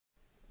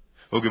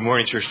Well, good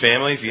morning, church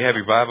family. If you have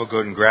your Bible, go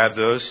ahead and grab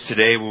those.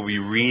 Today we'll be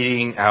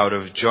reading out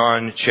of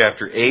John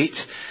chapter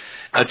 8.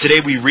 Today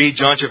we read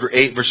John chapter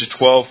 8, verses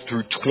 12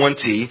 through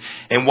 20.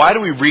 And why do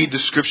we read the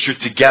scripture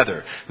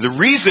together? The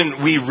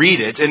reason we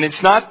read it, and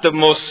it's not the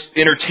most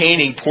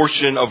entertaining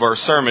portion of our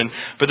sermon,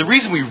 but the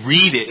reason we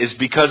read it is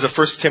because of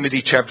 1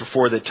 Timothy chapter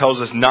 4 that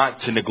tells us not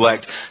to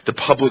neglect the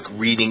public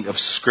reading of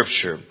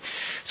scripture.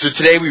 So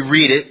today we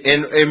read it,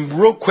 and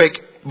real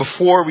quick,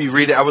 before we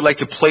read it, I would like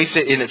to place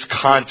it in its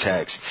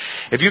context.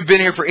 If you've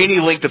been here for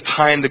any length of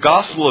time, the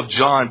Gospel of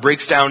John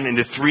breaks down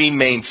into three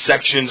main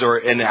sections or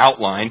an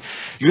outline.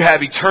 You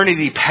have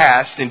eternity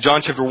past in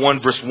John chapter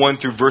 1, verse 1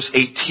 through verse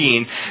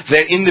 18,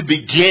 that in the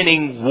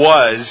beginning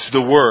was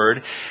the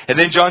Word. And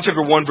then John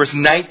chapter 1, verse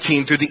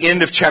 19 through the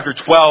end of chapter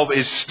 12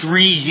 is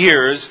 3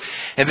 years.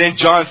 And then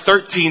John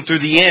 13 through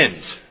the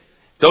end.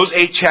 Those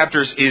 8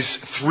 chapters is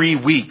 3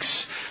 weeks.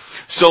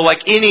 So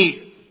like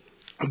any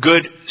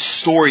good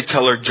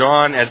storyteller,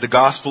 John, as the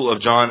Gospel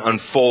of John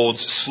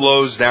unfolds,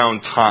 slows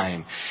down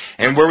time.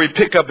 And where we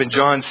pick up in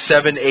John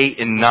 7, 8,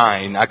 and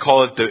 9, I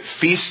call it the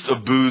Feast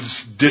of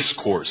Booths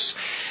discourse.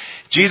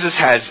 Jesus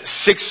has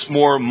 6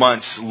 more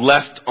months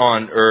left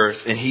on earth,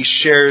 and he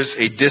shares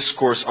a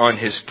discourse on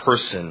his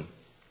person.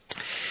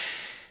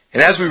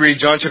 And as we read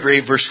John chapter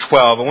 8, verse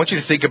 12, I want you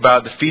to think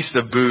about the Feast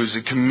of Booths.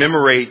 It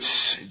commemorates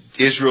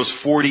Israel's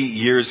 40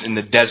 years in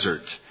the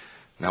desert.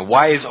 Now,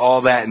 why is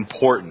all that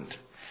important?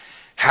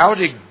 How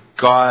did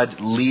God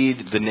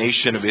lead the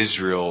nation of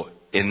Israel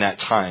in that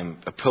time?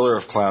 A pillar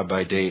of cloud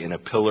by day and a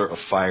pillar of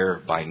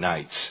fire by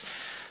night.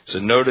 So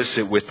notice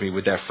it with me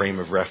with that frame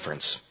of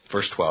reference.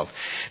 Verse 12.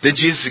 Then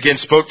Jesus again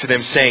spoke to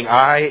them, saying,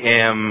 I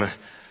am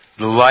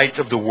the light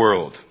of the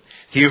world.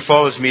 He who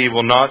follows me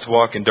will not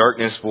walk in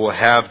darkness, but will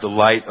have the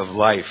light of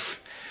life.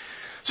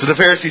 So the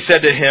Pharisee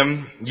said to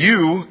him,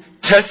 you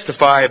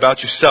testify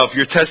about yourself.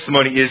 Your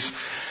testimony is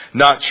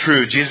not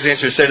true. Jesus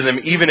answered, said to them,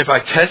 even if I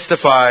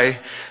testify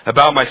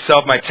about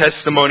myself, my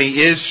testimony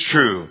is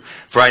true.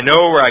 For I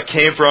know where I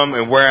came from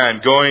and where I am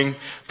going,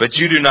 but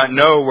you do not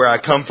know where I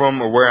come from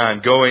or where I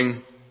am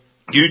going.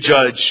 You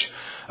judge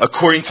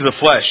according to the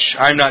flesh.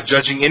 I am not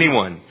judging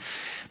anyone.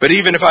 But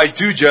even if I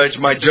do judge,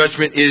 my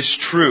judgment is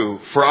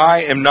true. For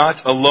I am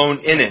not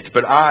alone in it,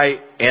 but I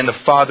and the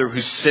Father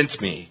who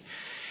sent me.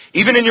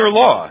 Even in your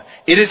law,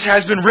 it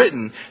has been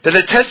written that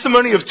the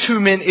testimony of 2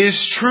 men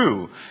is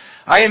true.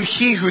 I am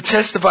he who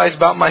testifies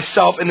about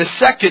myself, and the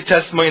second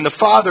testimony, and the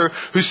Father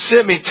who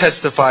sent me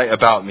testify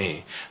about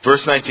me.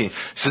 Verse 19.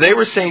 So they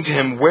were saying to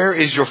him, where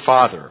is your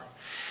Father?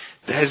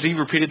 Has he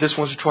repeated this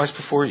once or twice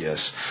before?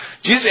 Yes.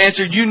 Jesus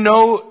answered, you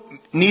know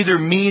neither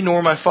me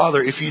nor my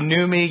Father. If you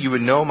knew me, you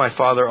would know my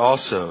Father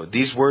also.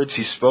 These words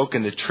he spoke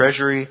in the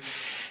treasury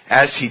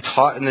as he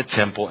taught in the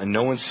temple, and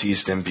no one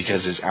seized him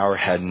because his hour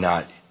had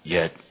not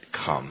yet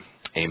come.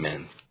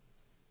 Amen.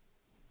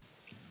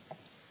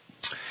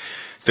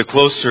 The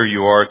closer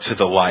you are to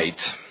the light,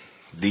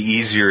 the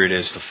easier it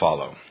is to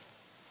follow.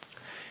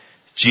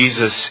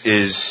 Jesus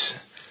is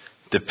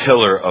the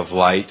pillar of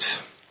light,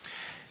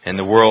 and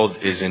the world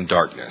is in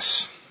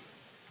darkness.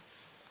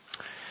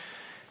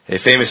 A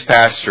famous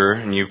pastor,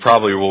 and you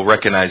probably will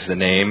recognize the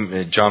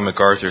name, John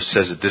MacArthur,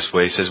 says it this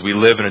way. He says, we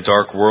live in a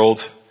dark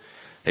world,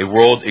 a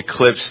world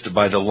eclipsed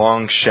by the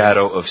long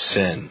shadow of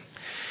sin.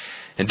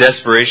 In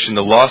desperation,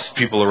 the lost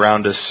people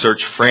around us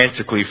search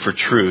frantically for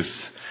truth,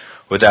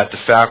 without the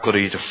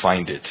faculty to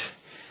find it.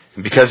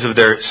 And because of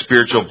their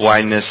spiritual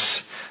blindness,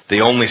 they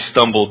only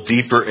stumble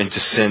deeper into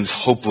sin's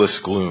hopeless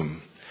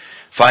gloom,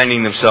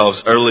 finding themselves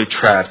utterly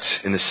trapped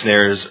in the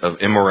snares of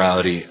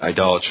immorality,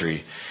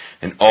 idolatry,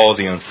 and all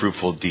the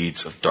unfruitful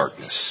deeds of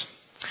darkness.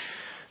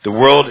 The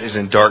world is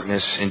in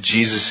darkness, and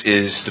Jesus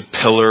is the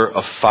pillar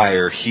of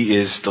fire. He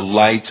is the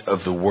light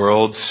of the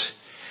world,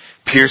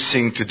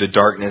 piercing through the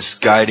darkness,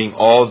 guiding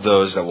all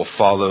those that will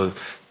follow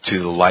to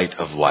the light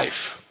of life.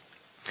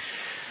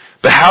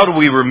 But how do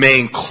we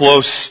remain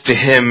close to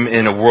Him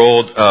in a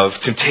world of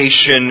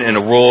temptation, in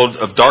a world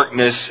of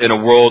darkness, in a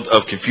world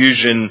of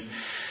confusion?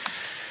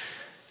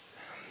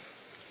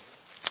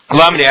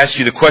 Allow me to ask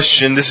you the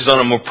question. This is on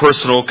a more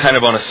personal, kind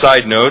of on a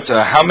side note.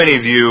 How many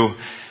of you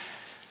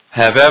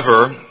have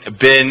ever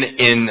been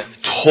in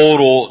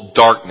total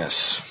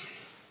darkness?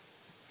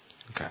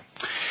 Okay.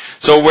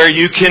 So where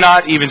you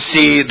cannot even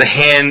see the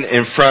hand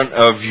in front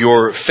of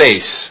your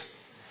face.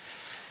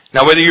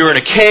 Now, whether you're in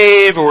a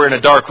cave or in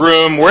a dark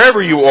room, wherever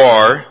you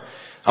are,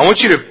 I want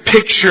you to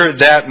picture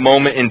that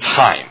moment in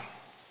time.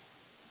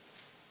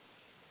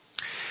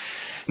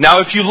 Now,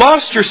 if you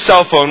lost your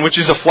cell phone, which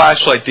is a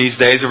flashlight these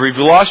days, or if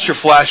you lost your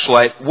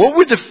flashlight, what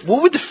would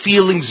the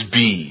feelings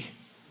be?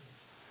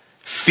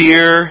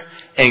 Fear,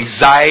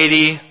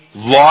 anxiety,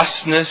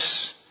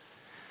 lostness.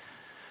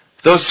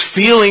 Those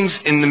feelings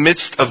in the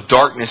midst of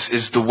darkness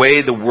is the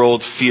way the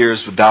world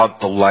fears without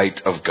the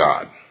light of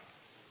God.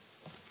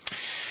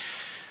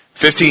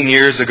 15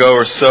 years ago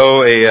or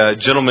so, a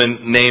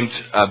gentleman named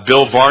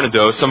Bill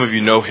Varnado, some of you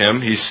know him,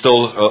 he's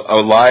still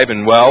alive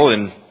and well,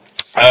 and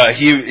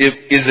he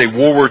is a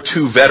World War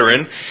II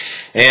veteran.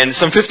 And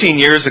some 15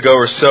 years ago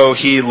or so,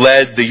 he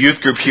led the youth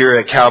group here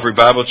at Calvary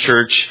Bible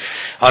Church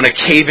on a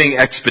caving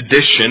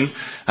expedition.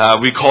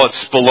 We call it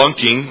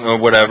spelunking or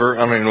whatever.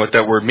 I don't even know what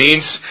that word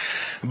means.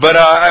 But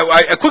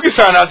I quickly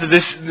found out that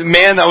this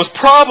man that was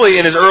probably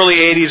in his early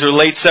 80s or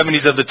late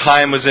 70s at the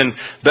time was in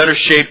better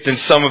shape than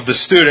some of the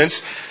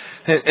students.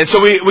 And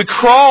so we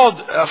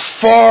crawled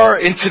far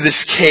into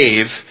this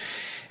cave,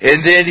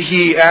 and then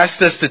he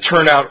asked us to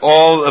turn out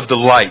all of the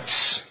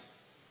lights.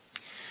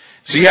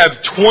 So you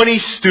have 20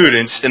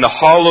 students in the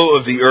hollow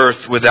of the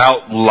earth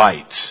without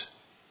light.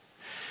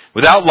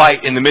 Without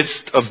light, in the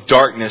midst of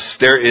darkness,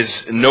 there is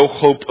no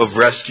hope of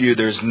rescue.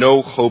 There's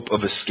no hope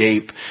of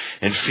escape.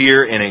 And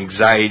fear and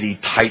anxiety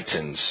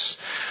tightens.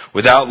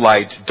 Without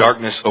light,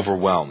 darkness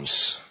overwhelms.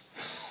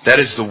 That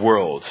is the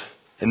world.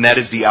 And that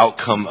is the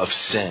outcome of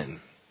sin.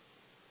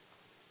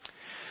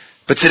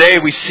 But today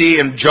we see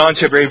in John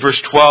chapter 8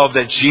 verse 12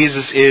 that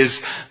Jesus is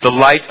the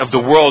light of the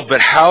world. But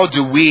how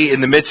do we,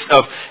 in the midst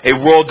of a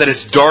world that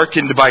is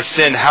darkened by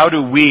sin, how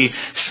do we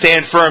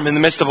stand firm in the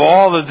midst of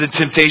all of the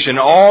temptation,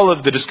 all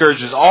of the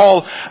discouragements,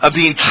 all of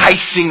the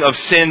enticing of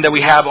sin that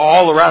we have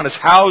all around us?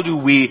 How do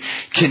we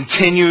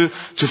continue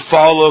to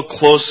follow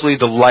closely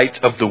the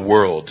light of the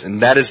world?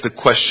 And that is the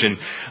question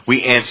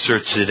we answer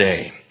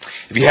today.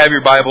 If you have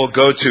your Bible,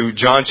 go to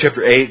John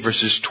chapter 8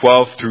 verses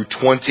 12 through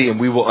 20 and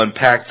we will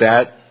unpack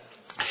that.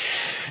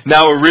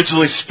 Now,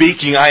 originally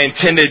speaking, I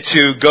intended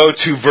to go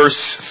to verse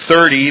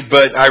 30,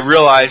 but I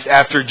realized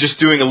after just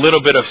doing a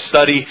little bit of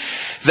study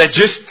that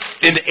just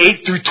in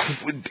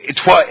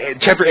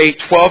chapter 8,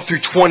 12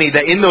 through 20,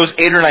 that in those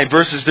 8 or 9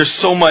 verses, there's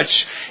so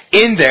much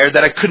in there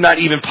that I could not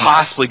even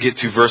possibly get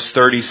to verse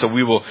 30, so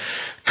we will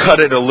cut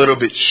it a little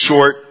bit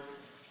short.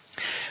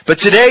 But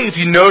today, if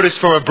you notice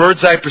from a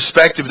bird's eye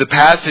perspective, the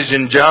passage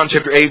in John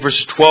chapter 8,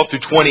 verses 12 through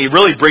 20, it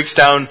really breaks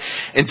down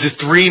into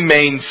 3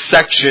 main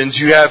sections.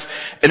 You have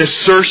an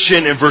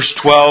assertion in verse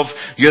 12,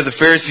 you have the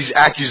Pharisees'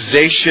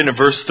 accusation in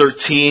verse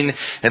 13,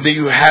 and then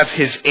you have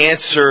his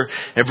answer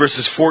in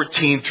verses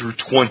 14 through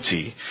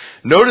 20.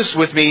 Notice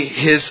with me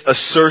his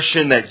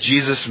assertion that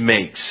Jesus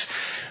makes.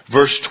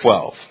 Verse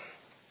 12.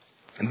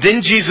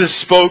 Then Jesus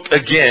spoke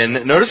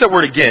again. Notice that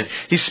word again.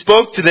 He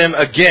spoke to them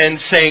again,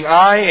 saying,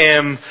 I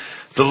am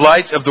the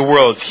light of the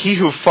world. He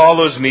who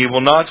follows me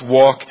will not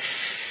walk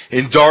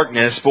in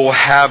darkness, but will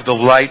have the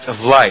light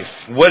of life.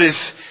 What is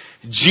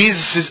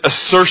Jesus'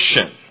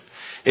 assertion?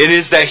 It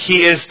is that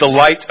he is the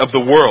light of the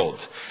world.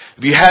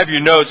 If you have your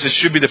notes, it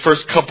should be the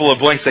first couple of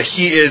blanks, that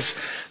he is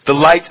the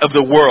light of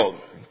the world.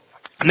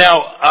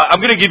 Now,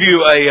 I'm going to give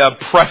you a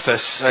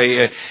preface,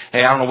 I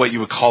don't know what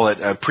you would call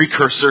it, a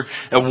precursor,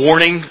 a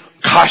warning,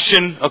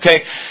 caution,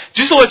 okay?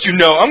 Just to let you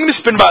know, I'm going to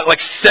spend about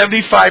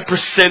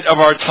 75% of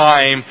our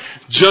time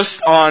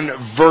just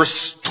on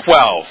verse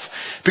 12.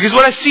 Because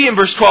what I see in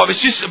verse 12 is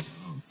just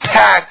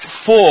packed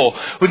full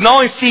with not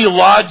only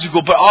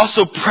theological but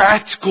also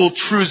practical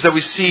truths that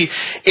we see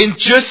in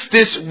just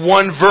this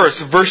one verse,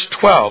 verse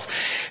 12.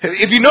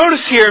 If you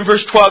notice here in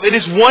verse 12, it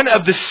is one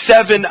of the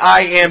 7 I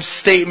am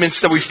statements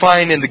that we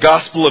find in the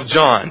Gospel of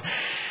John.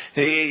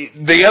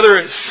 The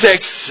other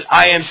 6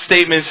 I am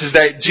statements is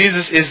that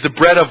Jesus is the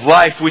bread of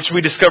life, which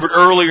we discovered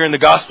earlier in the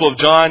Gospel of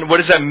John. What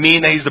does that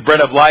mean, that he's the bread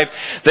of life?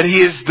 That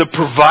he is the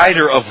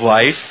provider of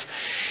life.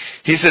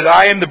 He says,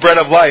 I am the bread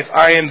of life.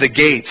 I am the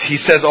gate. He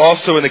says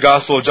also in the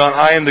Gospel of John,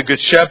 I am the good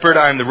shepherd.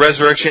 I am the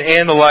resurrection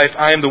and the life.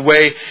 I am the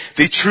way,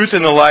 the truth,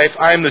 and the life.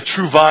 I am the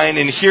true vine.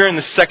 And here in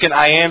the second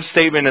I am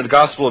statement in the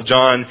Gospel of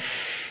John,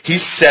 he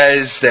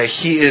says that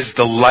he is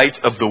the light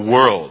of the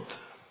world.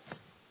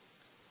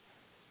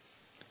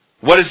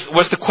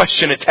 What's the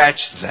question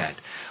attached to that?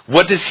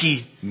 What does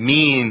he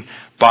mean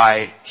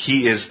by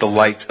he is the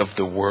light of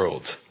the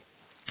world?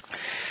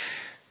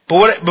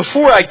 But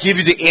before I give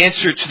you the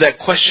answer to that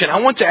question, I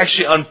want to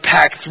actually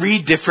unpack 3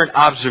 different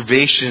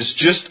observations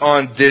just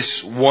on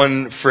this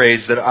one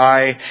phrase, that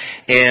I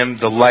am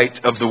the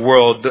light of the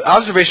world. The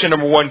observation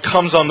number 1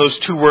 comes on those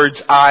 2 words,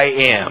 I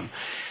am.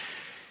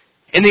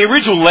 In the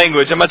original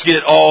language, I'm about to get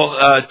it all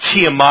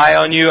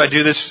TMI on you. I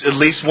do this at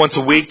least once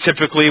a week.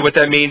 Typically, what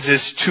that means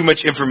is too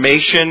much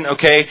information,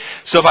 okay?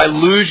 So if I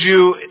lose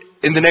you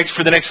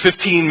for the next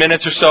 15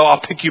 minutes or so, I'll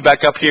pick you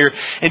back up here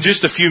in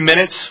just a few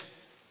minutes.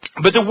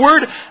 But the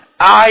word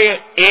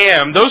I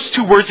am, those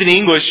 2 words in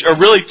English are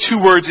really 2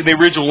 words in the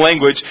original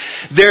language.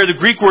 They're the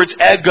Greek words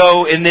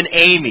ego and then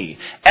eimi.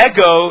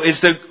 Ego is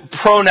the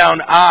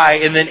pronoun I,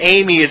 and then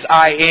eimi is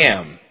I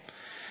am.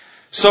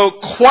 So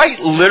quite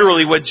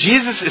literally what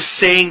Jesus is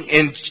saying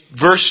in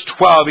verse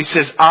 12, he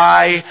says,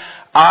 I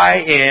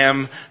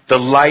am the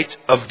light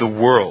of the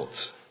world.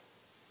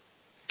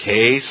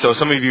 Okay, so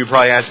some of you are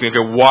probably asking,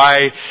 okay,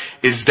 why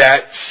is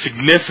that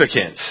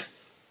significant?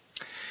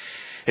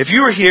 If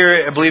you were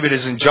here, I believe it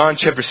is in John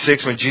chapter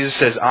 6, when Jesus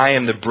says, I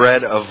am the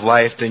bread of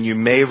life, then you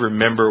may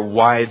remember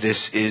why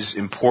this is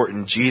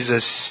important.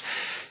 Jesus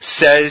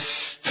says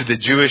to the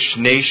Jewish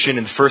nation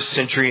in the first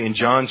century in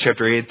John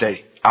chapter 8 that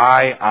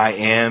I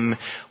am.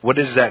 What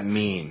does that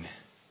mean?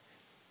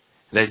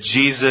 That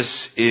Jesus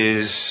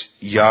is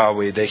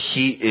Yahweh, that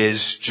he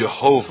is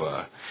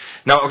Jehovah,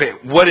 Now, okay,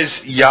 what does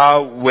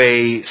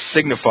Yahweh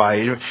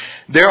signify?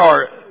 There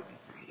are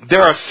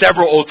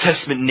several Old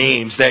Testament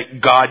names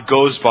that God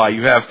goes by.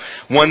 You have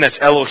one that's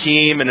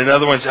Elohim and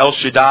another one's El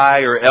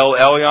Shaddai or El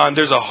Elyon.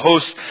 There's a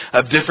host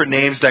of different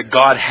names that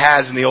God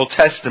has in the Old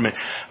Testament.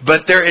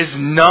 But there is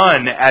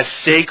none as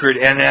sacred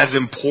and as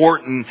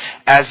important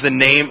as the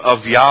name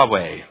of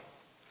Yahweh.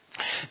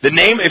 The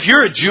name, if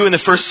you're a Jew in the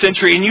first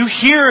century and you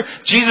hear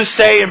Jesus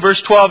say in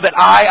verse 12 that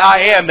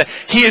I am, that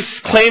He is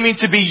claiming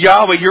to be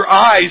Yahweh, your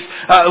eyes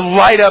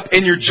light up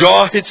and your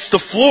jaw hits the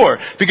floor.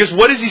 Because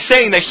what is He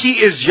saying? That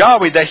He is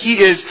Yahweh, that He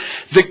is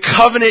the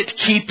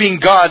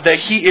covenant-keeping God, that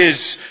He is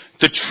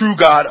the true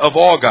God of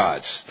all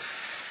gods.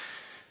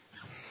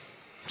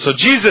 So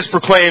Jesus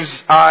proclaims,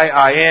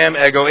 I am,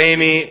 ego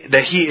eimi,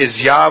 that He is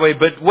Yahweh.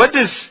 But what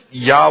does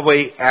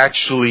Yahweh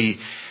actually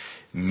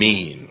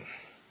mean?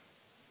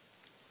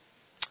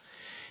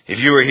 If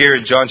you were here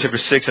in John chapter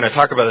 6, and I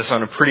talk about this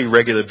on a pretty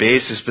regular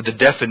basis, but the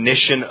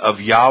definition of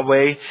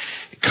Yahweh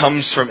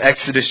comes from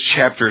Exodus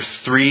chapter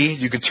 3.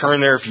 You can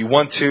turn there if you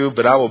want to,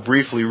 but I will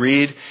briefly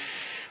read.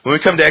 When we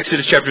come to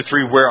Exodus chapter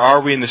 3, where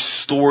are we in the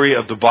story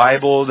of the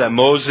Bible? That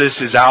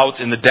Moses is out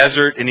in the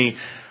desert and he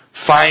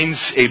finds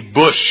a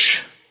bush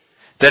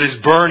that is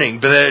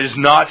burning, but that is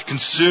not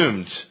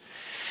consumed.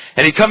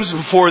 And he comes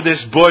before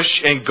this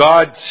bush and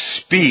God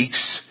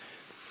speaks.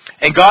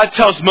 And God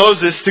tells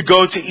Moses to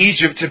go to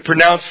Egypt to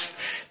pronounce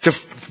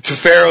to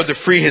Pharaoh to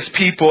free his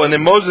people. And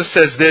then Moses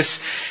says this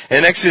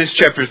in Exodus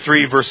chapter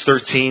 3, verse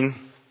 13.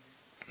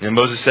 And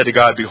Moses said to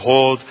God,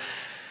 behold,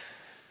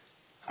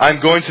 I'm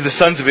going to the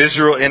sons of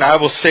Israel, and I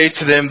will say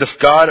to them, the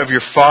God of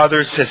your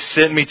fathers has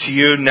sent me to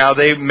you. Now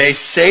they may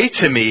say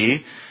to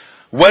me,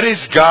 what is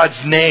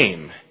God's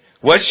name?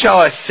 What shall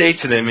I say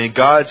to them? And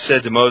God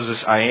said to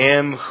Moses, I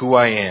am who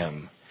I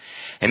am.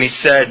 And He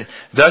said,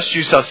 thus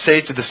you shall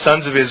say to the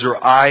sons of Israel,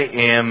 I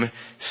am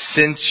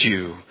sent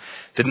you.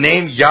 The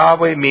name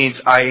Yahweh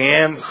means I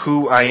am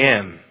who I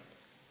am.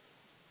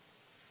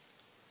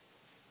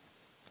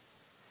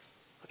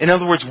 In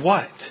other words,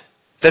 what?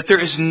 That there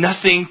is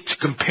nothing to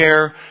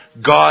compare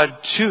God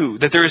to.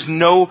 That there is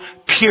no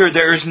peer,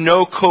 there is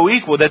no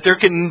co-equal. That there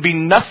can be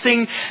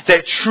nothing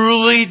that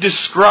truly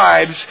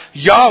describes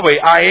Yahweh.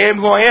 I am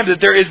who I am. That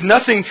there is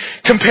nothing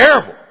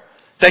comparable.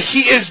 That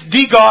He is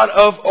the God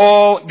of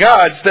all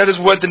gods. That is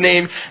what the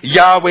name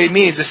Yahweh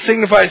means. It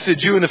signifies to the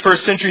Jew in the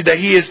first century that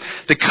He is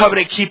the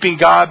covenant-keeping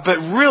God. But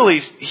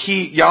really,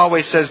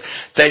 Yahweh says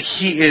that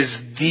He is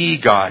the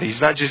God.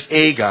 He's not just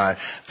a God,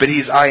 but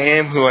He's I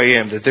am who I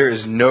am. That there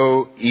is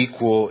no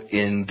equal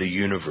in the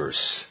universe.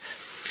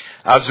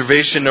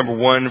 Observation number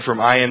one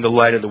from I am the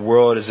light of the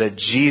world is that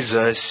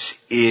Jesus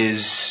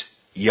is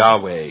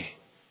Yahweh.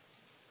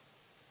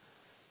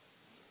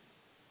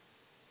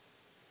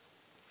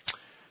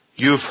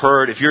 You have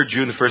heard, if you're a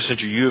Jew in the first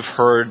century, you have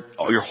heard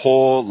your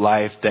whole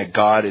life that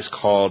God is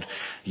called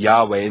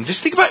Yahweh. And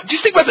just think about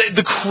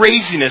the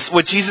craziness,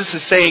 what Jesus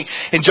is saying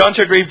in John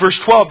chapter 8, verse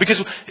 12. Because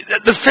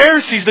the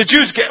Pharisees, the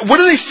Jews, what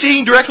are they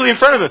seeing directly in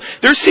front of them?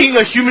 They're seeing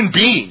a human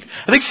being.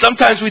 I think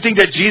sometimes we think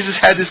that Jesus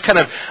had this kind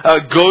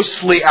of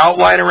ghostly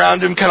outline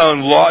around Him,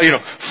 kind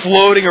of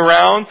floating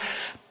around.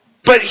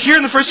 But here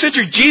in the first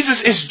century,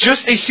 Jesus is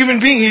just a human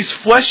being. He's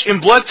flesh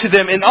and blood to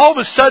them. And all of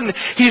a sudden,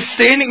 He's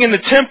standing in the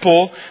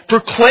temple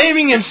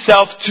proclaiming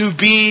Himself to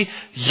be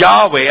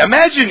Yahweh.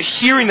 Imagine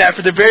hearing that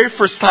for the very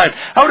first time.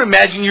 I would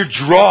imagine your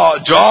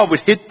jaw would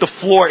hit the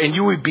floor and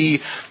you would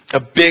be a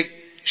bit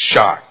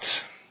shocked.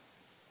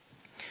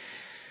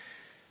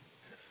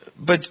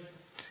 But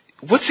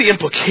what's the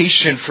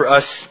implication for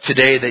us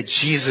today that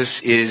Jesus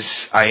is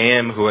I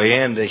am who I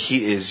am, that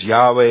He is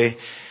Yahweh?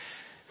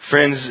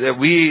 Friends, that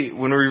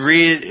when we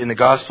read in the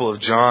Gospel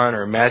of John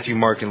or Matthew,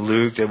 Mark, and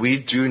Luke, that we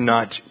do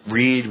not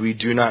read, we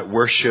do not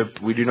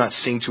worship, we do not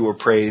sing to or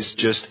praise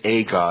just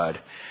a God,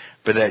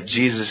 but that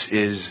Jesus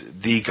is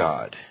the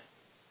God.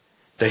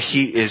 That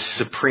He is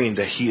supreme,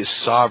 that He is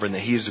sovereign,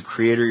 that He is the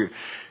creator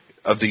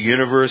of the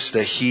universe,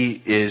 that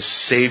He is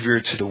Savior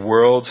to the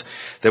world,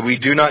 that we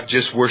do not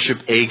just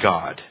worship a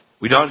God.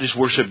 We don't just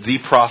worship the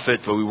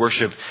prophet, but we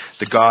worship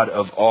the God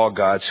of all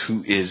gods,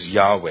 who is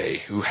Yahweh,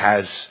 who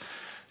has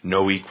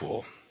no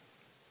equal.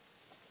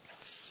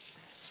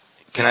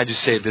 Can I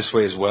just say it this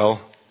way as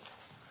well?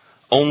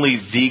 Only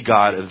the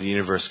God of the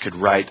universe could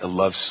write a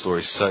love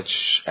story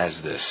such as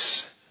this.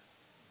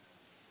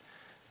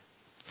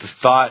 The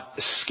thought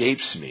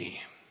escapes me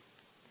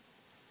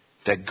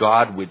that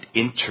God would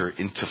enter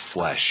into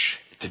flesh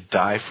to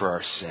die for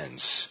our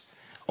sins.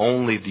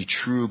 Only the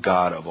true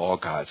God of all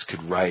gods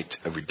could write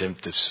a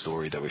redemptive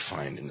story that we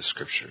find in the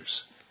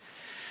Scriptures.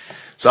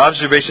 So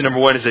observation number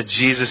one is that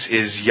Jesus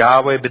is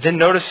Yahweh. But then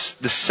notice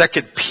the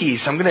second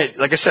piece. I'm going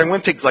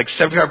to take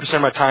 75%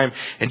 of my time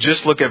and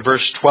just look at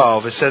verse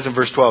 12. It says in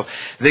verse 12,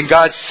 then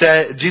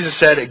Jesus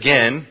said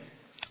again,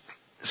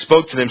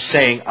 spoke to them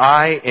saying,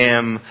 I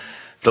am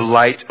the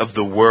light of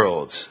the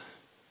world.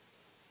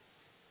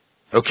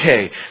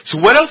 Okay, so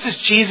what else is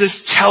Jesus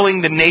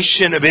telling the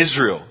nation of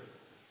Israel?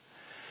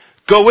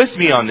 Go with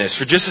me on this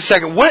for just a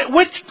second.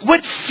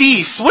 What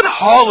feast, what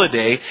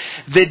holiday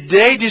that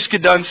they just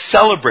get done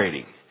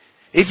celebrating?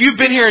 If you've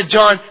been here in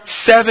John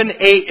 7,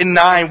 8, and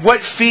 9,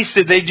 what feast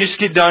did they just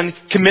get done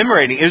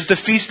commemorating? It was the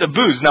Feast of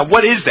Booths. Now,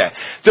 what is that?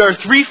 There are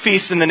 3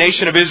 feasts in the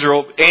nation of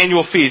Israel,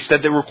 annual feasts,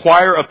 that they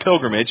require a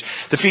pilgrimage.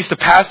 The Feast of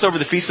Passover,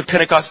 the Feast of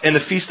Pentecost, and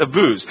the Feast of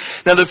Booths.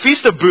 Now, the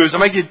Feast of Booths, I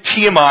might get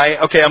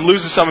TMI. Okay, I'm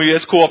losing some of you.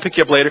 That's cool. I'll pick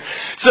you up later.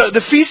 So, the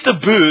Feast of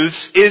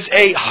Booths is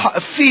a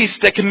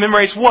feast that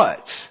commemorates what?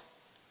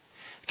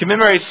 It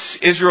commemorates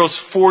Israel's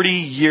 40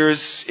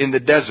 years in the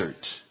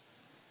desert.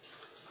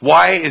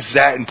 Why is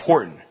that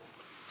important?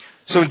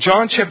 So in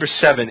John chapter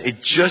 7,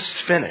 it just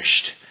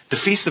finished. The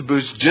Feast of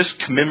Booths just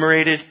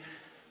commemorated.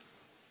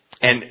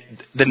 And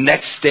the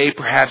next day,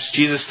 perhaps,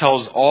 Jesus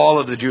tells all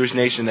of the Jewish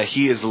nation that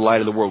He is the light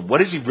of the world.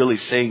 What is He really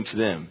saying to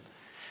them?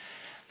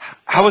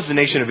 How was the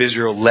nation of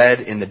Israel led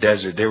in the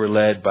desert? They were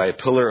led by a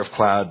pillar of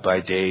cloud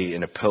by day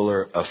and a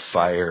pillar of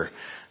fire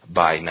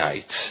by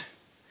night.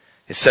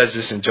 It says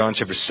this in John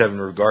chapter 7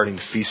 regarding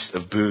the Feast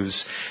of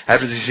Booths.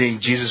 After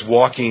seeing Jesus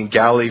walking in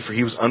Galilee, for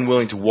He was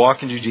unwilling to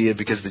walk in Judea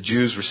because the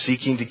Jews were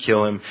seeking to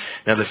kill Him.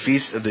 Now the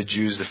Feast of the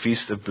Jews, the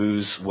Feast of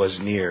Booths, was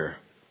near.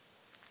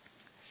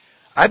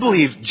 I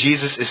believe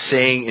Jesus is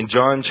saying in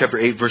John chapter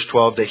 8 verse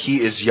 12 that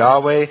He is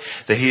Yahweh,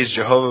 that He is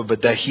Jehovah,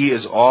 but that He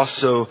is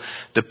also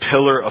the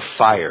pillar of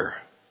fire.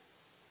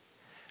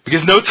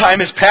 Because no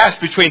time has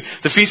passed between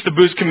the Feast of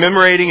Booths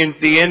commemorating in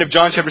the end of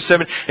John chapter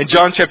 7 and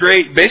John chapter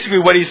 8. Basically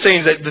what He's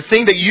saying is that the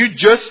thing that you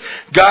just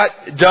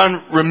got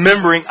done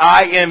remembering,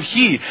 I am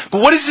He.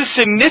 But what is the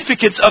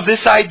significance of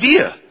this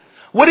idea?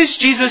 What is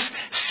Jesus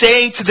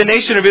saying to the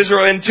nation of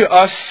Israel and to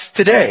us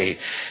today?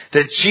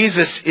 That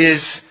Jesus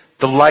is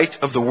the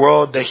light of the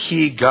world, that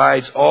He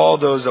guides all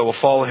those that will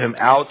follow Him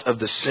out of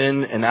the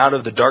sin and out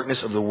of the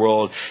darkness of the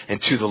world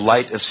and to the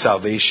light of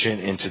salvation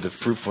and to the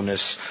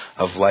fruitfulness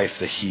of life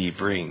that He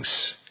brings.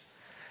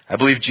 I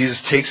believe Jesus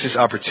takes this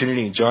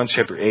opportunity in John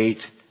chapter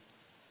 8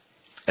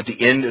 at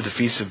the end of the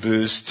Feast of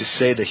Booths to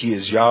say that He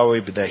is Yahweh,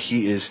 but that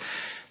He is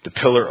the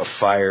pillar of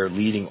fire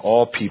leading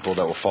all people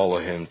that will follow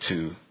Him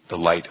to the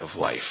light of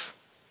life.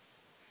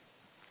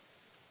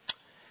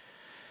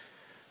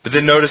 But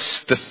then notice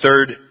the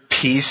third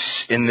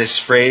piece in this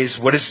phrase.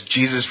 What does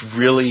Jesus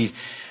really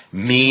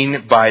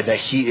mean by that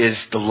He is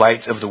the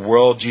light of the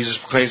world? Jesus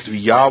proclaims to be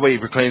Yahweh. He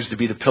proclaims to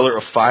be the pillar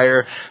of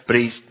fire. But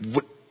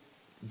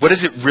what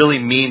does it really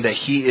mean that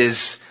He is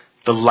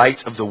the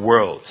light of the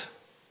world?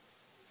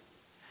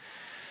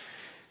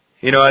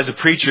 You know, as a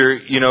preacher,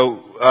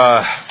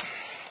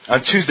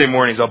 on Tuesday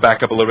mornings, I'll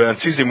back up a little bit. On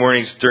Tuesday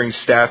mornings during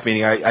staff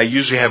meeting, I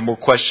usually have more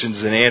questions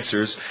than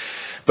answers.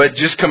 But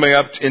just coming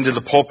up into the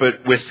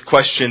pulpit with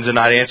questions and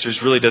not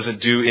answers really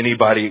doesn't do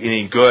anybody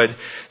any good.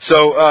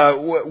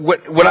 So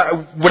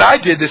what I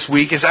did this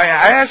week is I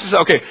asked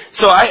myself, okay,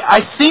 so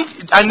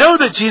I know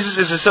that Jesus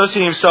is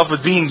associating Himself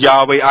with being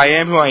Yahweh, I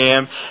am who I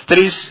am, that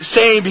He's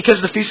saying because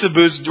the Feast of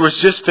Booths was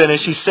just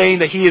finished, He's saying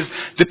that He is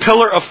the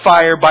pillar of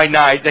fire by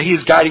night, that He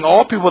is guiding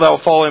all people that will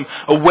follow Him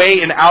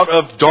away and out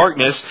of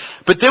darkness.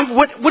 But then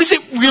what does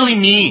it really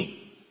mean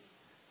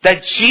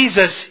that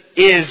Jesus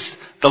is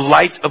the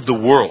light of the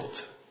world?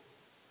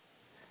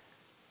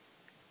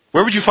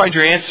 Where would you find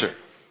your answer?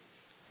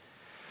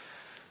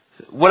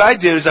 What I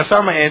did is I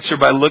found my answer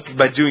by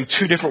doing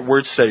 2 different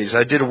word studies.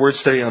 I did a word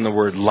study on the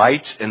word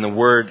light and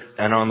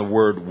on the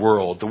word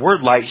world. The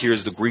word light here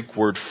is the Greek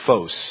word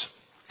phos.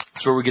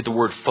 That's where we get the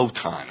word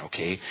photon,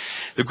 okay?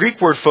 The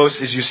Greek word phos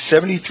is used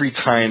 73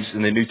 times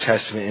in the New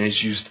Testament and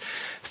is used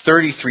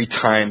 33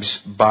 times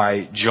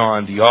by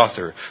John, the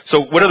author. So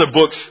what other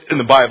books in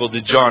the Bible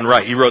did John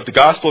write? He wrote the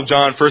Gospel of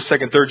John, 1st,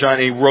 2nd, 3rd John,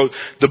 and he wrote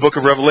the book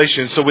of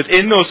Revelation. So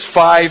within those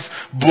 5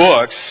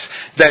 books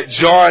that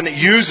John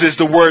uses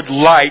the word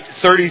light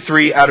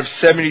 33 out of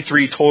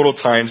 73 total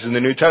times in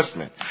the New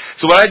Testament.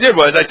 So what I did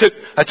was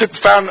I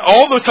found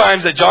all the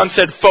times that John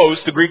said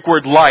phos, the Greek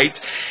word light,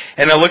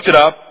 and I looked it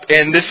up,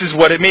 and this is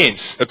what it means.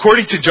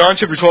 According to John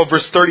chapter 12,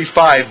 verse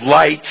 35,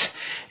 light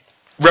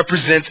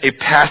represents a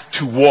path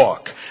to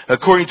walk.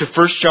 According to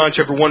 1 John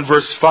chapter 1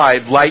 verse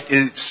 5, light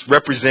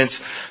represents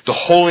the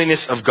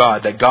holiness of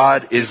God, that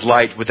God is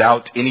light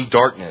without any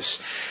darkness.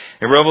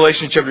 In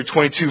Revelation chapter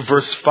 22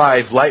 verse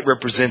 5, light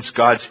represents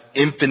God's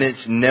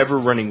infinite, never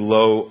running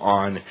low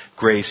on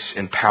grace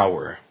and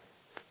power.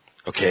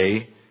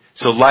 Okay?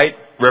 So light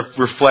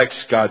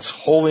reflects God's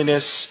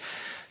holiness,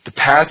 the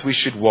path we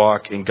should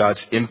walk, and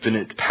God's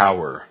infinite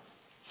power.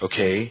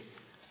 Okay?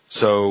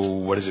 So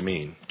what does it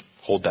mean?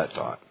 Hold that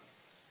thought.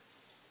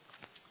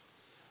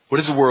 What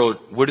does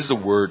the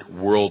word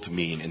world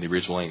mean in the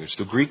original language?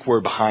 The Greek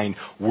word behind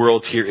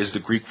world here is the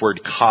Greek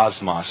word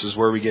cosmos. This is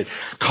where we get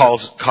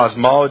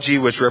cosmology,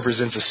 which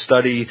represents a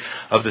study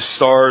of the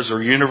stars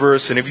or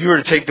universe. And if you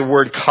were to take the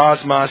word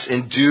cosmos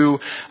and do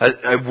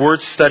a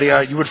word study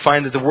on it, you would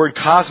find that the word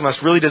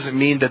cosmos really doesn't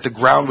mean that the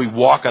ground we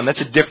walk on.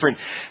 That's a different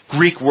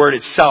Greek word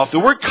itself. The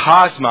word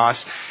cosmos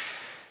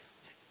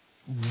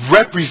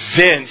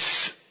represents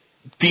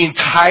the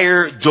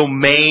entire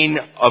domain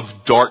of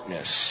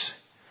darkness.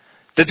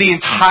 That the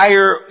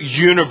entire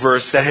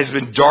universe that has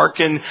been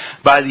darkened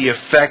by the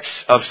effects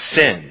of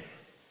sin.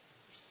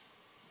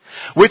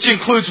 Which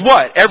includes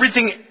what?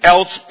 Everything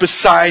else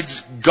besides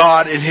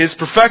God and His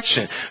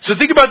perfection. So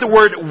think about the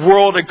word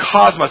world and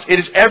cosmos. It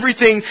is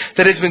everything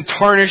that has been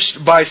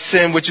tarnished by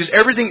sin, which is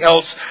everything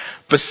else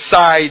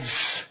besides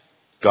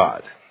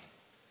God.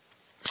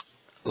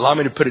 Allow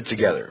me to put it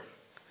together.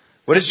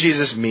 What does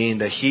Jesus mean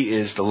that He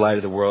is the light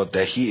of the world?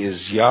 That He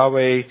is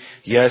Yahweh?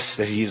 Yes,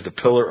 that He is the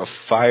pillar of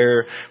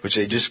fire, which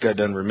they just got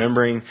done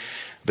remembering.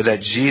 But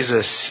that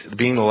Jesus,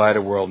 being the light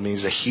of the world,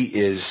 means that He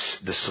is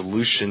the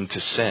solution to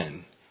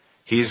sin.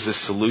 He is the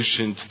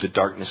solution to the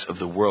darkness of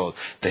the world.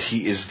 That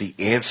He is the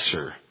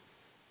answer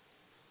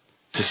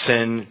to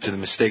sin, to the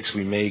mistakes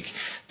we make.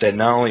 That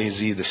not only is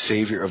He the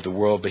Savior of the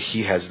world, but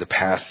He has the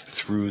path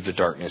through the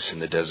darkness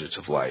and the deserts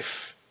of life.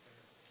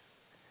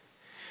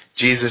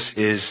 Jesus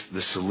is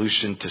the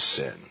solution to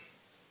sin.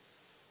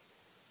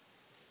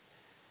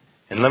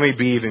 And let me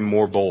be even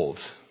more bold.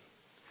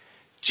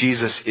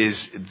 Jesus is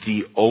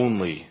the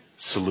only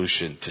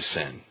solution to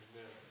sin.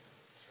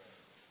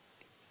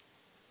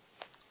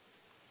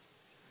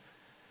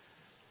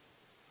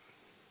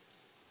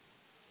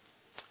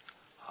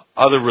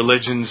 Other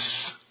religions,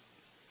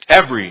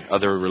 every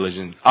other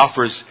religion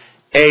offers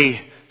a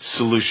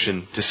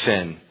solution to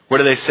sin. What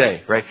do they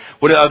say, right?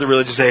 What do other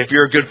religions say? If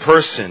you're a good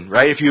person,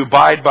 right? If you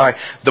abide by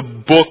the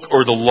book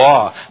or the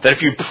law, that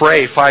if you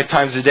pray 5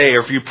 times a day,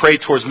 or if you pray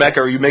towards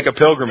Mecca, or you make a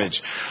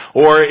pilgrimage,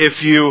 or if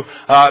you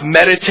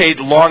meditate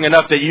long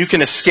enough that you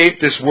can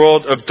escape this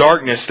world of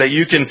darkness, that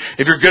you can,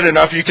 if you're good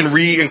enough, you can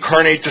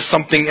reincarnate to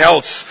something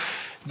else.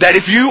 That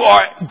if you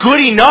are good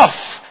enough,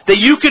 that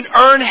you can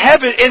earn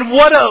heaven. And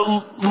what a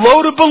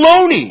load of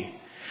baloney.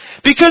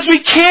 Because we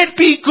can't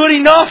be good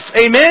enough.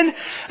 Amen?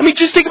 I mean,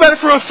 just think about it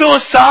from a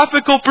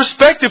philosophical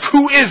perspective.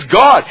 Who is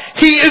God?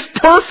 He is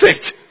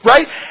perfect,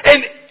 right?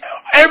 And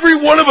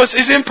every one of us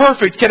is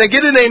imperfect. Can I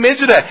get an amen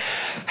to that?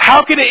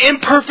 How can an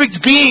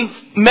imperfect being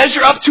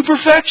measure up to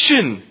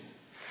perfection?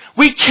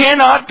 We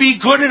cannot be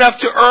good enough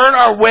to earn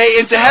our way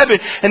into heaven.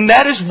 And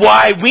that is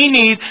why we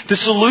need the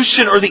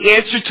solution or the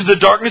answer to the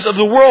darkness of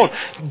the world.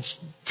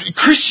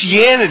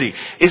 Christianity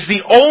is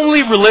the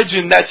only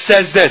religion that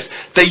says this,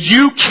 that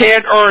you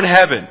can't earn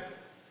heaven,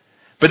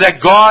 but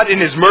that God in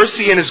His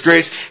mercy and His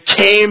grace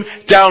came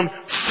down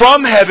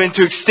from heaven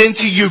to extend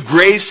to you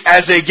grace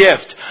as a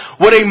gift.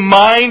 What a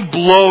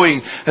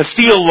mind-blowing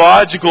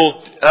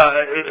theological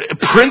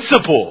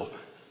principle.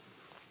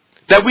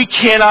 That we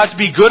cannot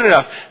be good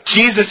enough.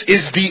 Jesus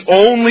is the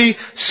only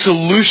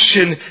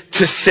solution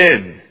to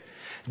sin.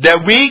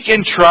 That we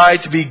can try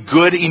to be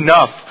good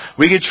enough.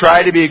 We can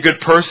try to be a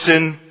good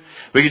person.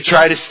 We can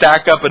try to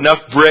stack up enough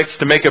bricks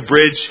to make a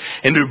bridge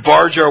and to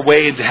barge our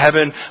way into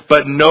heaven.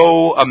 But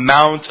no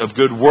amount of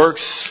good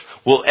works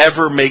will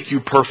ever make you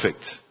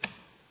perfect.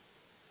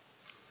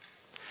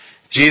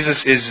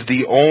 Jesus is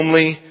the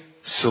only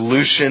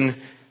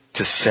solution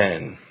to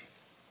sin.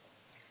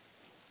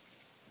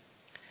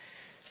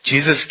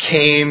 Jesus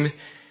came,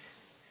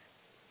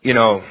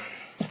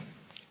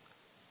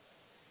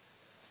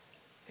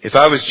 if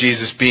I was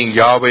Jesus, being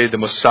Yahweh, the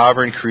most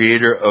sovereign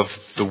creator of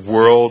the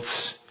world,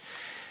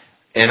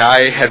 and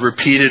I had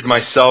repeated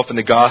myself in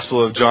the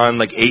Gospel of John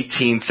like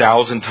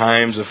 18,000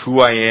 times of who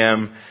I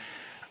am,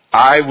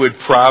 I would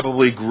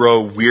probably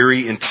grow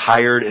weary and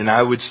tired, and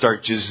I would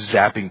start just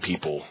zapping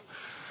people.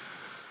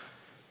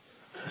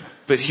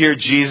 But here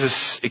Jesus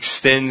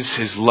extends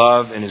His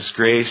love and His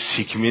grace.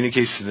 He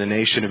communicates to the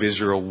nation of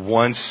Israel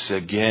once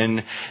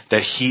again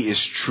that He is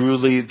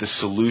truly the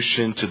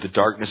solution to the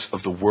darkness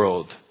of the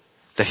world.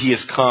 That He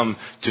has come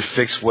to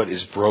fix what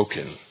is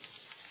broken.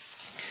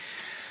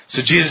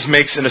 So Jesus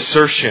makes an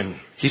assertion.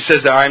 He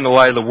says that I am the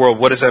light of the world.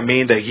 What does that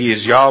mean? That He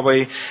is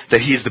Yahweh,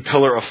 that He is the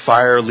pillar of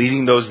fire,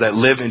 leading those that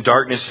live in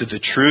darkness to the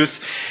truth,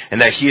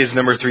 and that He is,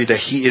 number 3,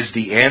 that He is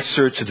the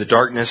answer to the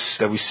darkness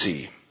that we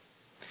see.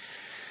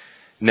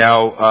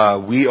 Now,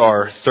 we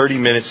are 30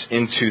 minutes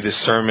into this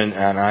sermon,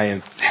 and I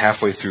am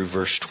halfway through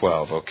verse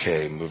 12.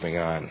 Okay, moving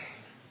on.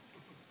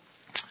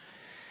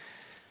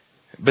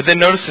 But then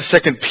notice the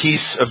second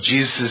piece of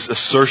Jesus'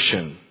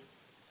 assertion.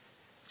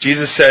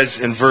 Jesus says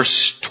in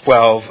verse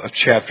 12 of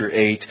chapter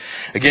 8,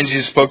 again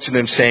Jesus spoke to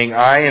them saying,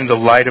 I am the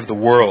light of the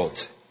world.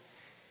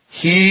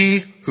 He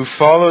who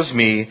follows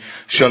me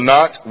shall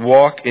not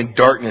walk in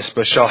darkness,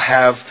 but shall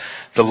have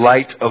the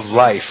light of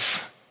life.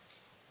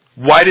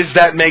 Why does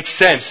that make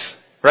sense?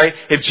 Right?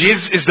 If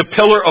Jesus is the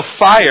pillar of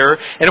fire,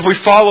 and if we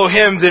follow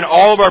Him, then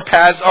all of our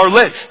paths are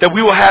lit. That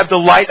we will have the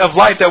light of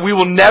life. That we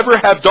will never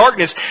have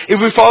darkness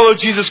if we follow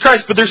Jesus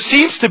Christ. But there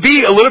seems to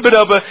be a little bit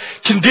of a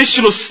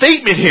conditional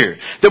statement here.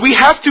 That we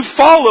have to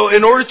follow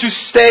in order to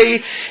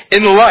stay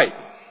in the light.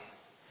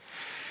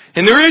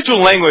 In the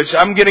original language,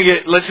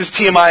 let's just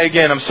TMI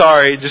again, I'm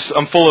sorry,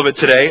 I'm full of it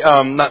today.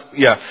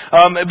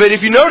 But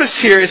if you notice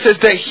here, it says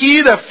that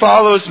he that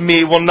follows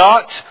me will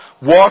not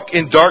walk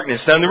in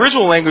darkness. Now in the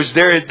original language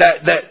there,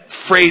 that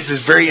phrase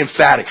is very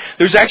emphatic.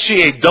 There's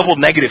actually a double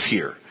negative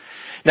here.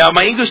 Now,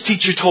 my English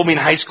teacher told me in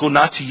high school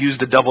not to use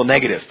the double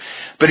negative,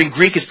 but in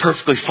Greek it's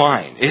perfectly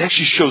fine. It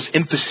actually shows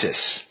emphasis.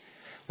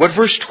 What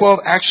verse 12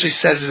 actually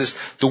says is,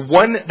 the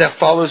one that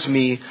follows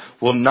me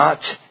will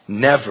not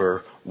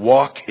never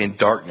walk in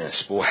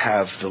darkness, but will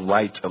have the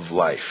light of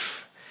life.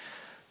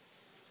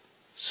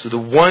 So the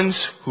ones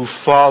who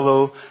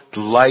follow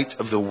the light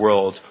of the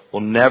world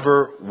will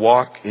never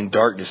walk in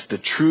darkness. The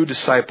true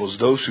disciples,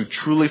 those who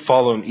truly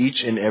follow him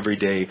each and every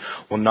day,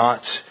 will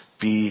not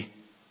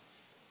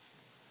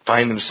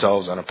find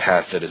themselves on a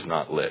path that is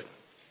not lit.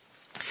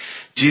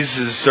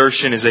 Jesus'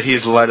 assertion is that he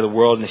is the light of the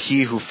world, and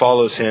he who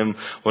follows him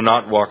will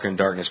not walk in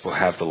darkness, but will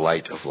have the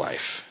light of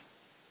life.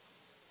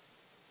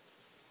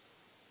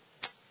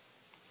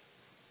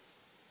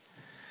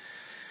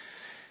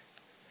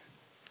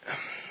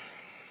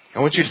 I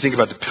want you to think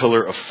about the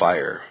pillar of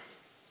fire.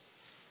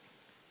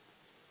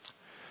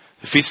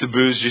 The Feast of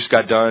Booths just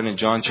got done in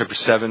John chapter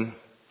 7.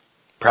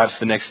 Perhaps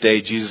the next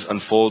day, Jesus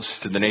unfolds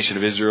to the nation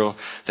of Israel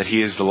that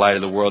he is the light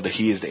of the world, that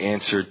he is the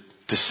answer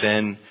to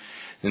sin,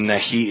 and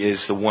that he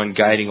is the one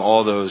guiding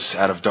all those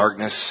out of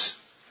darkness.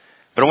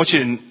 But I want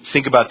you to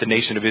think about the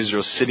nation of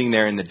Israel sitting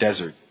there in the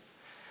desert.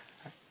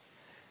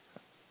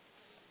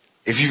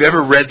 If you've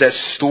ever read that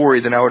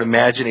story, then I would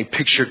imagine a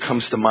picture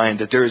comes to mind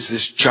that there is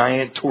this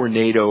giant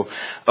tornado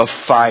of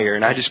fire.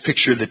 And I just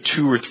picture the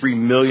 2 or 3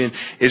 million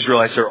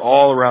Israelites are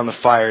all around the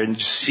fire, and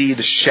just see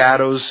the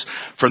shadows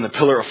from the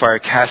pillar of fire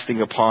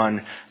casting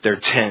upon their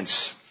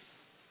tents.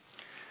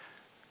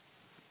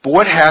 But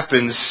what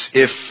happens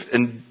if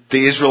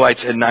the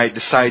Israelites at night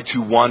decide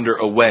to wander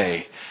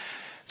away?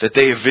 That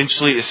they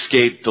eventually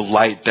escape the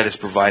light that is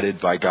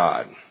provided by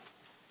God.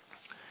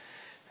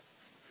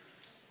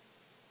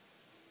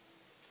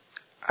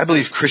 I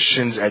believe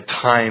Christians at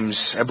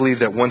times, I believe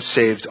that once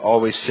saved,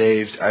 always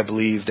saved. I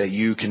believe that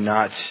you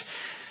cannot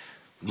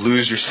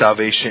lose your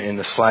salvation in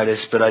the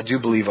slightest. But I do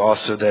believe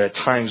also that at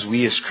times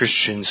we as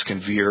Christians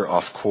can veer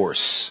off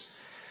course.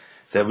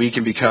 That we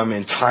can become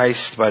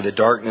enticed by the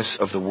darkness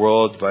of the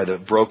world, by the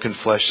broken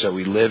flesh that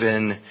we live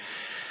in,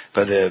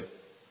 by the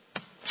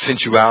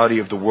sensuality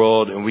of the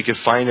world, and we can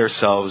find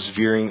ourselves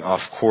veering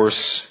off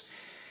course.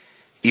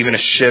 Even a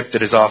ship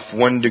that is off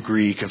 1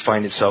 degree can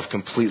find itself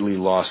completely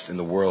lost in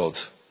the world.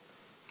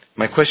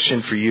 My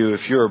question for you,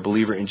 if you're a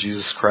believer in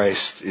Jesus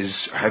Christ, is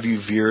have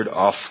you veered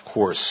off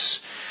course?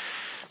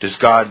 Does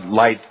God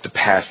light the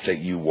path that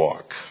you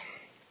walk?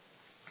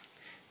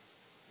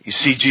 You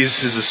see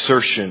Jesus'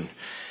 assertion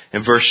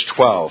in verse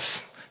 12.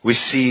 We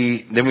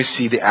see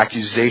the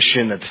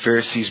accusation that the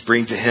Pharisees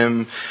bring to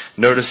him.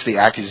 Notice the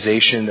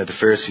accusation that the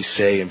Pharisees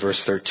say in verse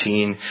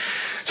 13.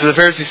 So the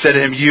Pharisees said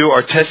to him, "You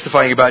are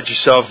testifying about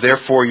yourself,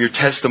 therefore your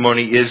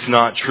testimony is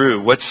not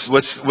true." What's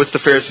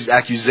the Pharisees'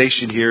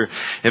 accusation here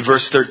in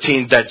verse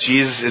 13? That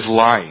Jesus is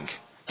lying.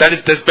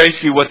 That's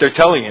basically what they're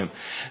telling him.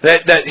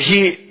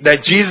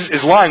 That Jesus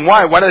is lying.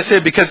 Why? Why do I say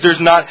it? Because there's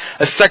not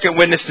a second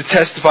witness to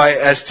testify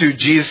as to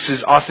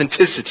Jesus'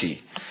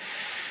 authenticity.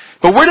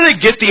 But where do they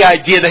get the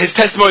idea that his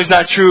testimony is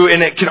not true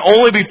and it can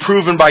only be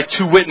proven by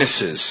 2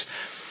 witnesses?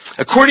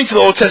 According to the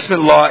Old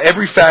Testament law,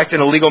 every fact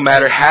in a legal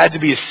matter had to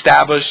be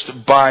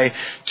established by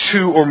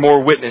 2 or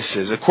more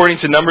witnesses. According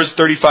to Numbers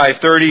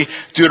 35:30,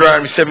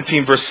 Deuteronomy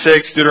 17 verse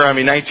 6,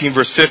 Deuteronomy 19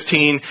 verse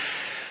 15.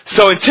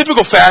 So in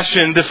typical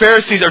fashion, the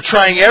Pharisees are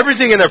trying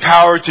everything in their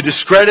power to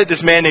discredit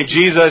this man named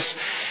Jesus,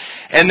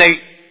 and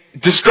they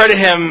discredit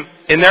him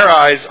in their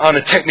eyes on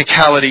a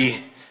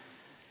technicality.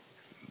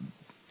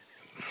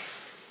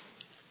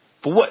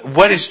 But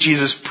what has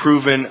Jesus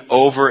proven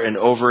over and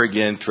over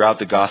again throughout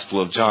the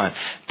Gospel of John?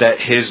 That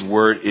his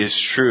word is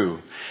true.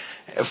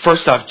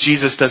 First off,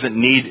 Jesus doesn't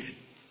need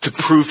to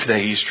prove that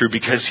he's true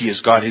because he is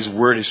God. His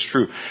word is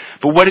true.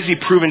 But what has he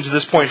proven to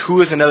this point?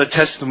 Who is another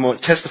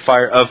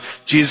testifier of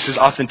Jesus'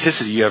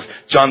 authenticity? You have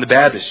John the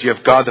Baptist. You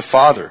have God the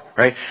Father,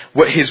 right?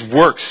 What his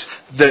works,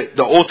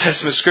 the Old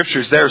Testament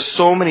scriptures, there are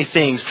so many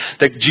things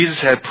that Jesus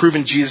had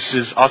proven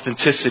Jesus'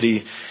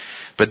 authenticity,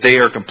 but they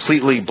are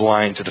completely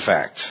blind to the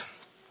fact.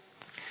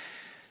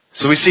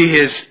 So we see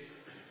his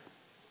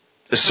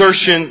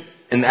assertion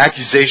and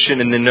accusation,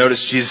 and then notice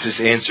Jesus'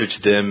 answer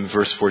to them,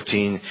 verse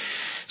 14.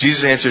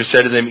 Jesus answered and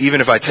said to them,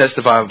 "Even if I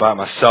testify about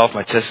myself,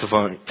 my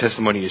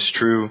testimony is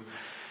true.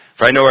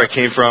 For I know where I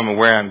came from and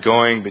where I'm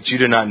going, but you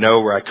do not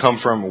know where I come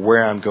from or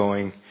where I'm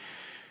going.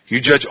 You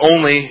judge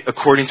only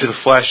according to the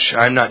flesh.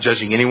 I'm not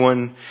judging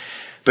anyone.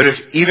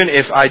 But even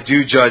if I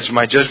do judge,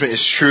 my judgment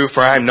is true,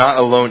 for I am not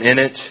alone in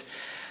it,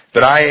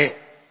 but I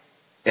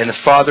and the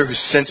Father who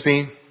sent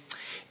me.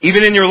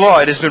 Even in your law,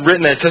 it has been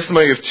written that a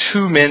testimony of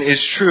 2 men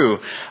is true.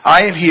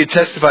 I am he who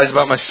testifies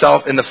about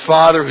myself, and the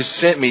Father who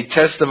sent me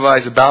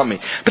testifies about me."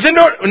 But then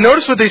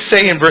notice what they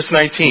say in verse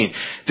 19.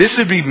 This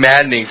would be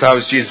maddening if I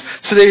was Jesus.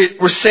 So they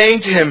were saying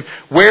to him,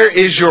 "Where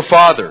is your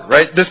Father?"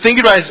 Right? They're thinking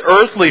about his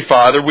earthly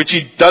father, which he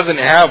doesn't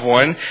have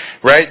one.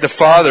 Right? The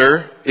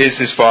Father is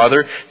his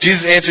Father.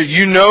 Jesus answered,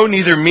 "You know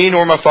neither me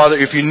nor my Father.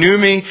 If you knew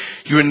me,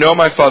 you would know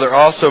my Father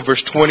also."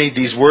 Verse 20,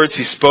 these words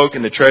he spoke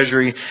in the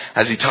treasury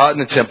as he taught in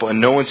the temple,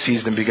 and no one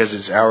seized him because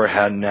his hour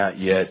had not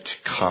yet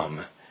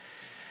come.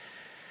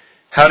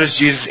 How does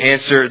Jesus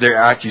answer their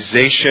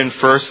accusation?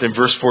 First, in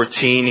verse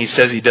 14, he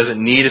says he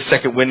doesn't need a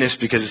second witness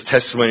because his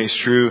testimony is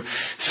true.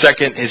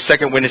 Second, his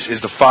second witness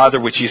is the Father,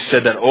 which he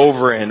said that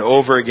over and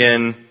over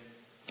again.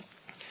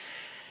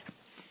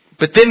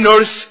 But then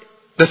notice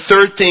the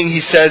third thing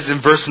he says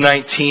in verse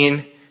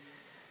 19.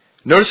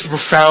 Notice the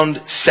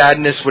profound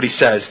sadness what he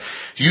says.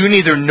 You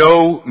neither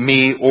know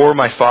me or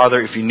my Father.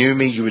 If you knew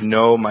me, you would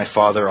know my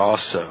Father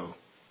also.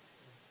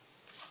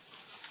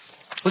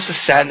 What's the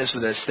sadness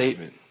of that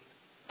statement?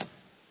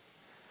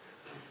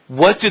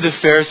 What do the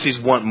Pharisees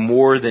want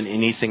more than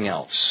anything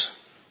else?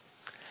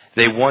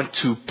 They want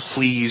to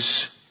please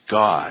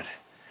God.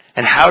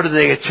 And how do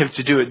they attempt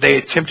to do it? They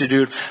attempt to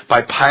do it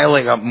by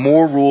piling up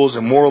more rules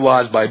and more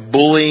laws, by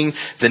bullying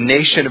the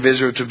nation of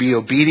Israel to be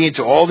obedient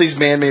to all these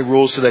man-made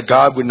rules so that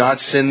God would not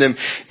send them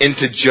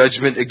into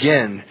judgment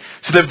again.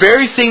 So the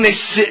very thing they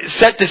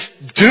set to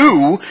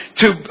do,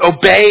 to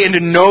obey and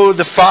to know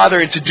the Father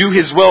and to do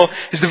His will,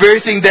 is the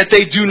very thing that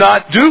they do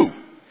not do.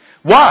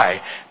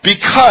 Why?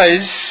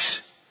 Because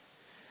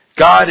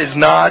God is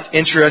not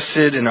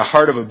interested in a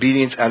heart of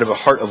obedience out of a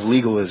heart of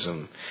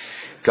legalism.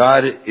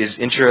 God is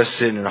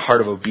interested in a heart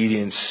of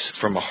obedience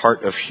from a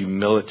heart of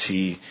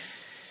humility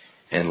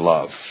and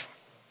love.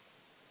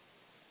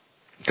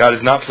 God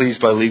is not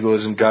pleased by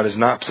legalism. God is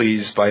not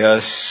pleased by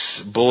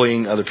us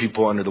bullying other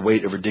people under the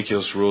weight of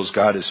ridiculous rules.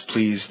 God is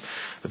pleased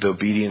with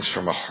obedience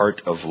from a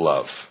heart of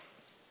love.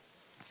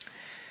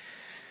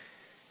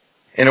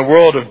 In a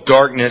world of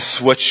darkness,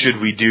 what should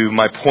we do?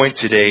 My point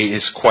today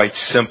is quite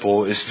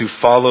simple, is to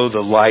follow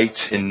the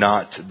light and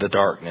not the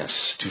darkness.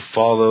 To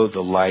follow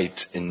the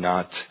light and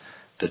not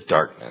the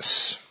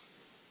darkness.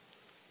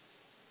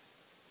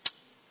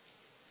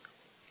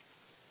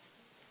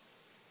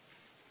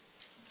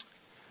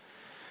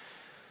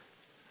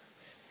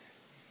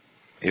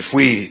 If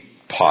we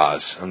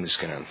pause, I'm just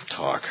going to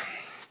talk.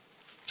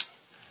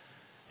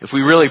 If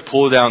we really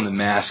pull down the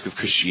mask of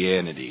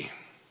Christianity,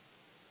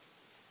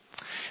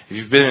 if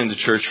you've been in the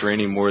church for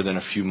any more than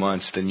a few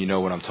months, then you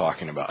know what I'm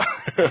talking about.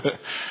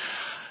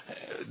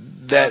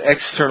 That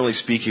externally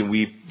speaking,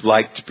 we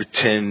like to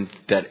pretend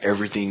that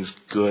everything's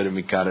good and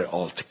we got it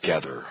all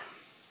together.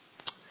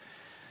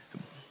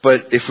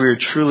 But if we're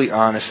truly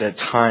honest, at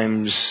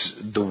times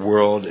the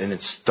world in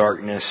its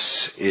darkness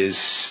is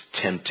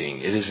tempting.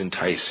 It is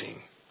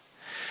enticing.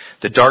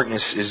 The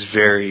darkness is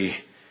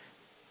very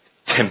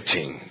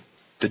tempting.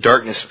 The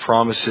darkness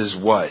promises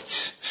what?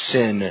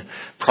 Sin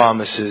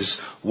promises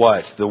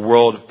what? The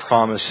world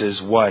promises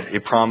what?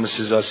 It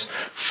promises us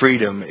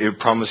freedom. It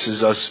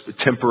promises us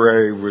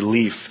temporary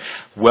relief,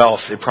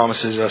 wealth. It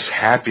promises us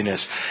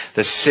happiness.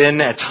 The sin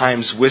at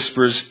times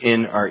whispers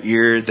in our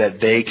ear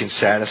that they can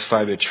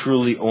satisfy, but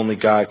truly only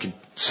God can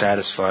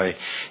satisfy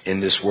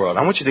in this world.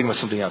 I want you to think about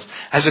something else.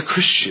 As a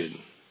Christian,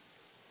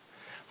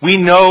 we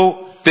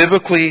know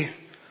biblically,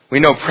 we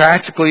know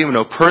practically, we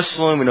know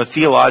personally, we know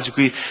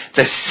theologically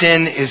that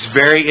sin is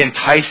very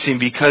enticing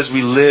because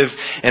we live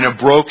in a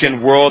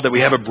broken world, that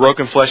we have a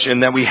broken flesh,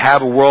 and that we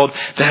have a world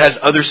that has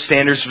other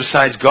standards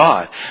besides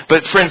God.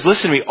 But friends,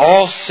 listen to me.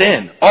 All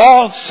sin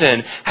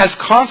has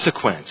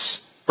consequence.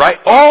 Right?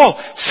 All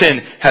sin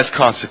has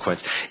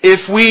consequence.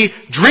 If we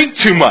drink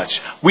too much,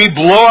 we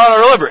blow out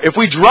our liver. If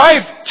we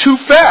drive too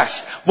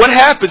fast, what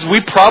happens?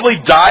 We probably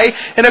die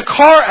in a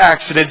car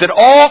accident. That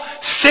all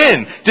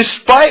sin,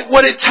 despite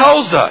what it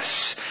tells us,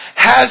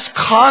 has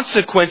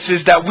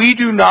consequences that we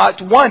do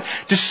not want,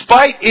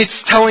 despite its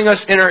telling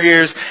us in our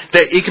ears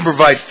that it can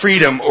provide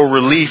freedom or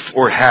relief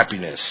or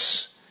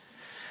happiness.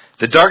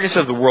 The darkness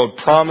of the world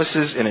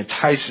promises and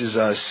entices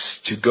us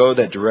to go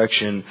that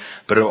direction,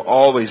 but it will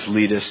always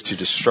lead us to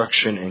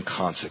destruction and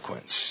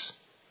consequence.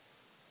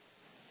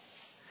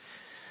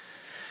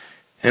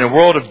 In a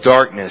world of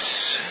darkness,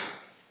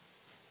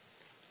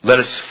 let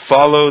us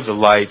follow the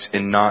light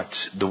and not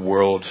the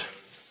world.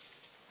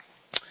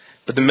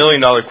 But the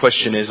million-dollar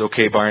question is,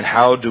 okay, Byron,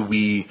 how do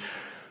we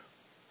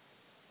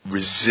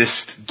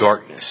resist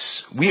darkness?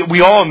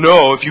 We all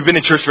know, if you've been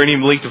in church for any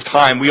length of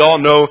time, we all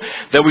know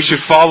that we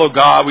should follow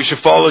God, we should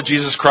follow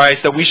Jesus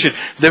Christ, that we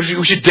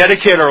should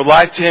dedicate our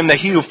life to Him, that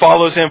he who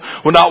follows Him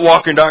will not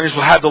walk in darkness,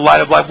 will have the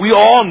light of life. We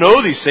all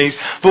know these things,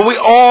 but we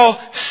all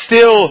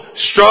still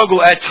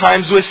struggle at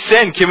times with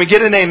sin. Can we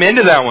get an amen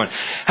to that one?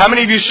 How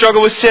many of you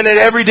struggle with sin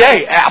every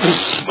day?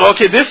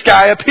 Okay, this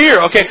guy up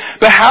here. Okay,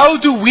 but how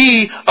do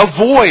we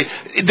avoid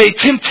the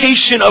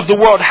temptation of the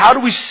world? How do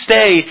we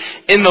stay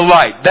in the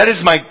light? That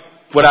is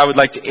what I would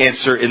like to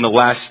answer in the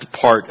last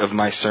part of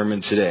my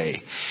sermon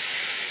today.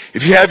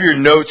 If you have your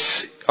notes,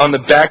 on the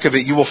back of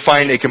it, you will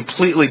find a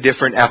completely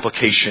different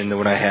application than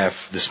what I have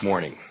this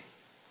morning.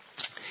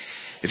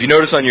 If you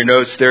notice on your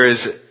notes, there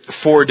is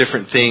 4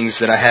 different things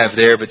that I have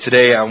there, but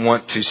today I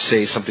want to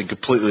say something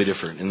completely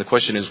different. And the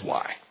question is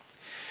why?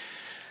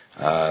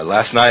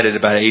 Last night at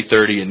about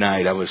 8:30 at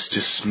night, I was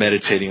just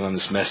meditating on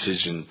this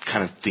message and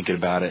kind of thinking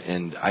about it,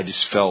 and I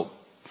just felt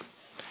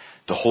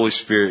the Holy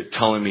Spirit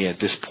telling me at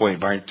this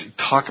point, Byron,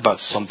 talk about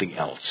something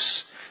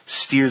else.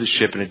 Steer the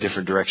ship in a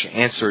different direction.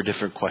 Answer a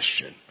different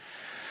question.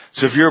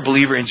 So if you're a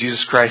believer in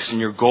Jesus Christ and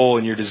your goal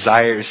and your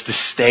desire is to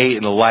stay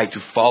in the light,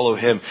 to follow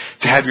Him,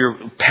 to have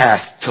your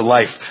path to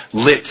life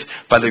lit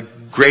by the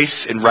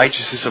grace and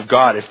righteousness of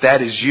God, if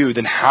that is you,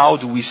 then how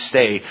do we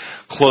stay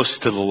close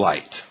to the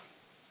light?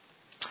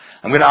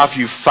 I'm going to offer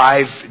you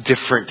 5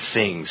 different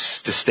things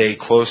to stay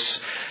close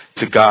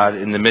to God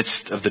in the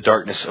midst of the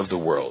darkness of the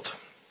world.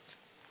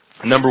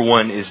 Number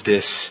 1 is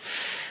this: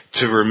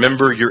 to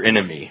remember your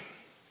enemy.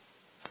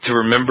 To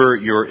remember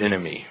your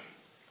enemy.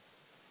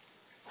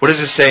 What does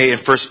it say in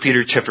 1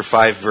 Peter chapter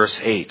 5, verse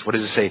 8? What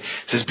does it say? It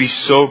says, be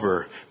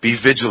sober, be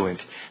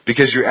vigilant,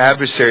 because your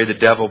adversary, the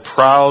devil,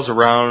 prowls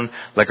around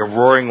like a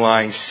roaring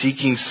lion,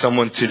 seeking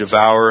someone to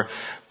devour,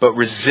 but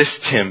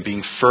resist him,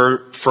 being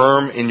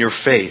firm in your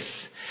faith.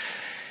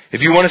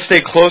 If you want to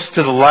stay close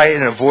to the light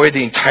and avoid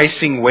the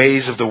enticing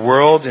ways of the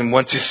world and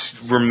want to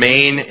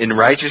remain in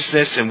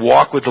righteousness and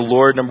walk with the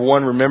Lord, number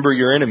 1, remember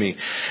your enemy.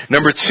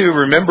 Number 2,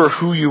 remember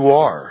who you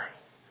are.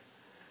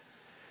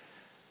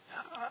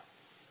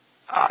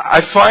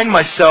 I find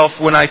myself,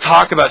 when I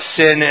talk about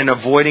sin and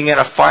avoiding it,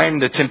 I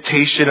find the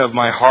temptation of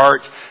my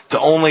heart to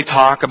only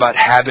talk about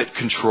habit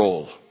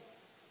control.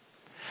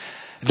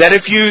 That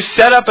if you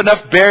set up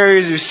enough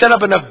barriers, if you set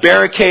up enough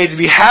barricades, if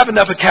you have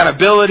enough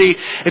accountability,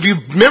 if you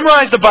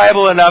memorize the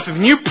Bible enough, if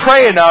you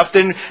pray enough,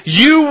 then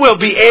you will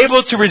be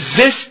able to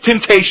resist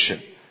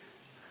temptation.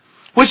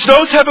 Which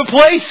those have a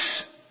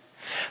place.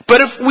 But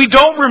if we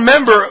don't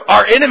remember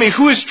our enemy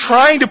who is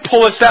trying to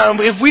pull us down,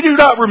 if we do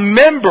not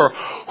remember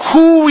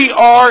who we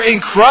are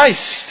in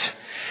Christ,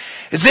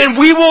 then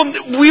we will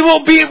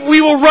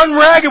run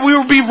ragged. We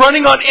will be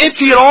running on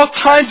empty at all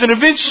times, and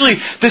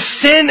eventually the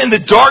sin and the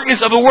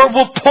darkness of the world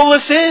will pull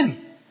us in.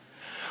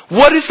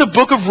 What does the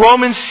book of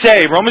Romans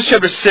say? Romans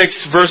chapter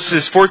 6,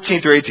 verses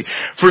 14 through 18.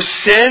 For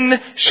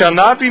sin shall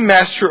not be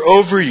master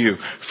over you,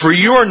 for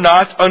you are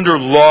not under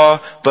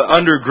law, but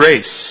under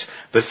grace.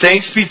 But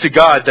thanks be to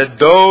God that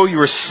though you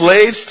were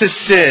slaves to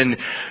sin,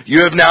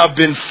 you have now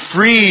been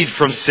freed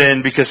from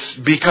sin, because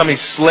becoming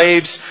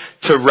slaves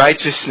to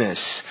righteousness.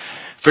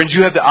 Friends,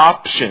 you have the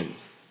option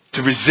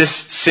to resist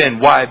sin.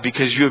 Why?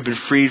 Because you have been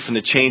freed from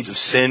the chains of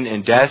sin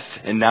and death,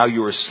 and now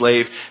you are a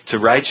slave to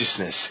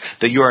righteousness.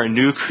 That you are a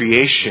new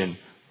creation.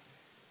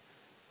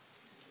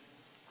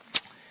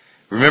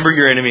 Remember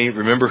your enemy.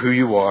 Remember who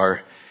you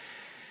are.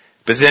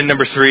 But then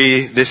number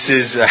 3, this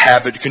is a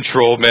habit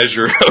control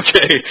measure,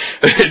 okay?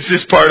 It's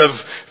just part of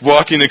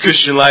walking the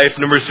Christian life.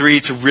 Number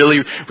 3, to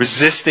really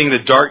resisting the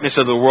darkness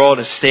of the world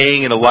and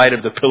staying in the light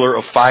of the pillar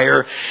of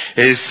fire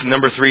is,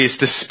 number 3, is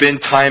to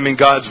spend time in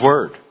God's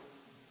Word.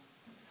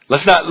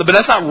 Let's not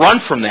run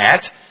from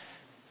that.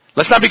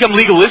 Let's not become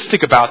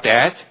legalistic about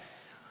that.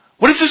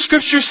 What does the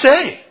Scripture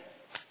say?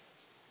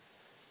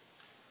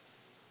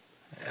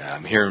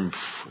 I'm hearing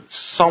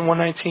Psalm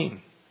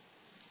 119.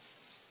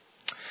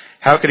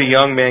 How can a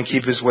young man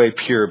keep his way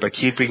pure? By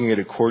keeping it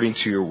according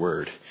to your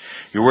word.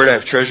 Your word I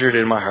have treasured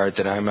in my heart,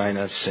 that I might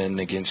not sin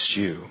against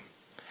you.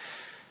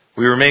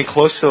 We remain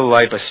close to the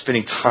light by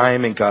spending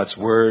time in God's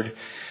word.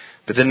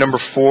 But then number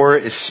 4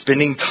 is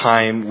spending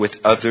time with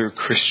other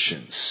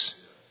Christians.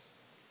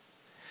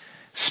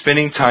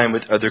 Spending time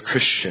with other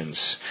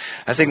Christians.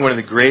 I think one of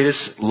the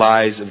greatest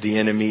lies of the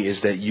enemy is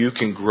that you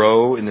can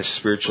grow in the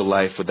spiritual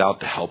life without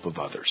the help of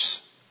others.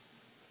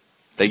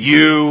 That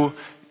you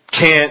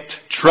can't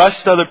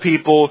trust other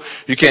people.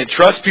 You can't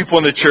trust people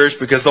in the church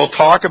because they'll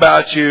talk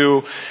about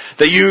you.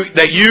 That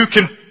you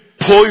can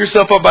pull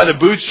yourself up by the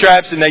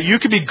bootstraps, and that you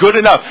can be good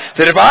enough.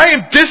 That if I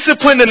am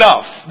disciplined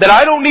enough, that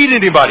I don't need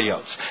anybody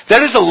else.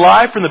 That is a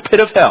lie from the pit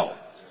of hell.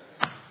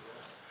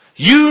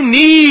 You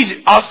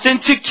need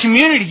authentic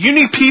community. You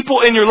need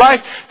people in your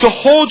life to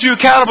hold you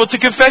accountable, to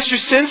confess your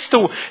sins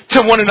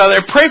to one another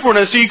and pray for one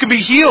another so you can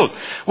be healed.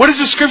 What does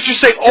the Scripture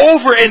say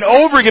over and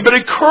over again? But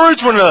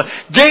encourage one another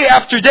day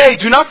after day.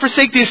 Do not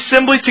forsake the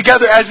assembly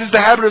together, as is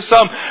the habit of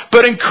some,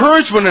 but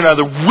encourage one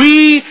another.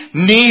 We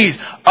need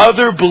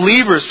other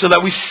believers so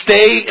that we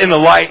stay in the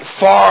light,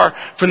 far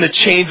from the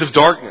chains of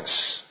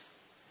darkness.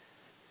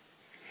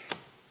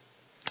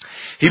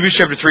 Hebrews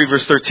chapter 3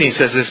 verse 13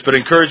 says this, but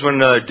encourage one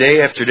another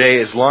day after day,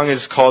 as long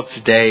as it's called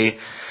today,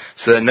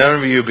 so that none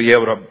of you will be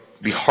able to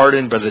be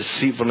hardened by the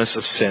deceitfulness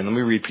of sin. Let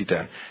me repeat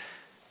that.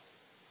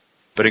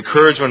 But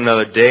encourage one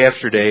another day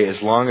after day,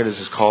 as long as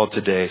it is called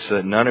today, so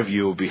that none of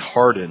you will be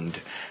hardened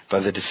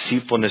by the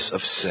deceitfulness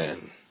of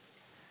sin.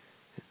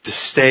 To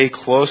stay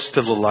close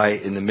to the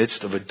light in the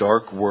midst of a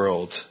dark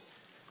world,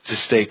 to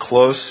stay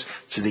close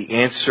to the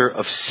answer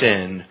of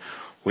sin,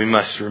 we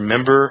must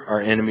remember our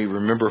enemy,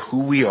 remember who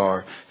we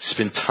are,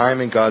 spend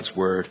time in God's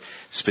Word,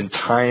 spend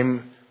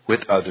time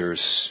with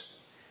others.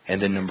 And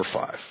then number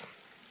 5.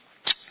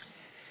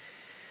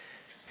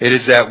 It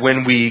is that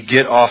when we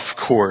get off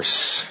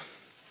course,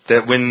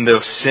 that when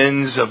the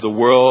sins of the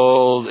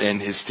world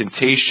and his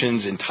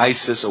temptations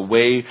entice us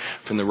away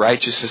from the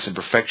righteousness and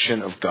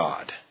perfection of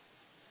God,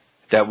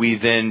 that we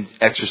then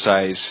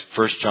exercise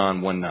 1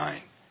 John 1:9.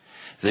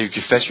 That you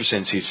confess your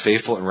sins, He is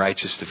faithful and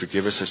righteous to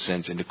forgive us our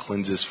sins and to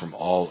cleanse us from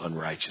all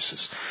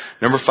unrighteousness.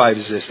 Number 5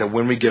 is this, that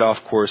when we get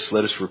off course,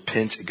 let us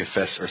repent and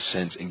confess our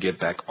sins and get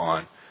back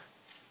on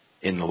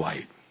in the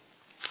light.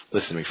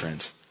 Listen to me,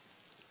 friends.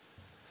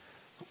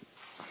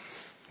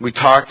 We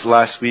talked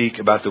last week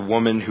about the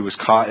woman who was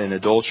caught in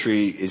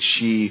adultery, and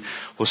she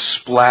was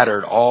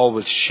splattered all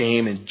with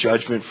shame and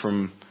judgment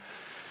from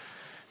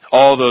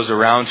all those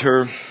around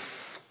her.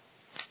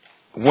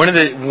 One of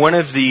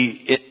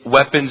the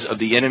weapons of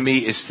the enemy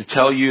is to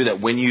tell you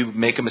that when you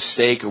make a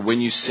mistake or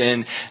when you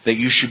sin, that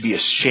you should be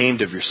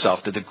ashamed of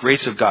yourself, that the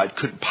grace of God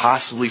couldn't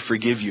possibly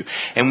forgive you.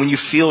 And when you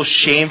feel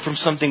shame from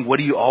something, what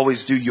do? You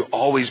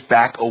always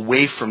back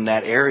away from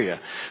that area.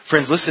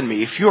 Friends, listen to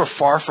me. If you are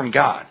far from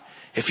God,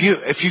 if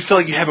you feel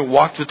like you haven't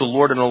walked with the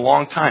Lord in a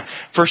long time,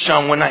 1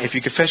 John 1:9, if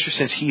you confess your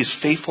sins, He is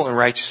faithful and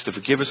righteous to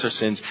forgive us our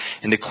sins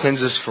and to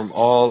cleanse us from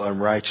all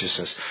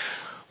unrighteousness.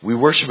 We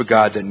worship a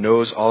God that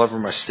knows all of our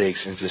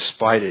mistakes, and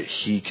despite it,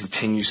 He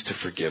continues to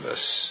forgive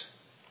us.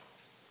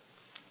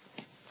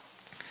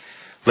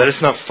 Let us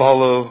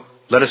follow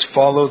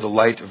the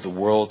light of the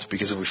world,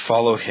 because if we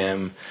follow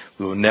Him,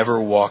 we will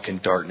never walk in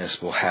darkness,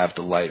 we'll have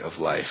the light of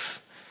life.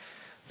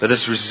 Let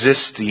us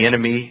resist the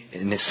enemy,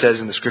 and it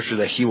says in the scripture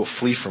that he will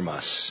flee from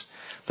us.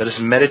 Let us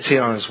meditate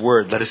on His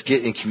word. Let us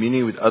get in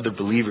community with other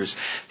believers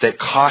that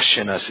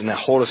caution us and that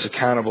hold us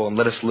accountable, and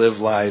let us live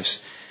lives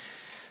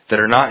that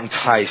are not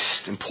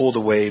enticed and pulled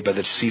away by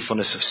the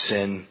deceitfulness of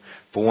sin,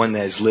 but one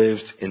that has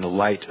lived in the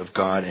light of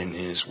God and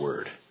in His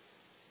word.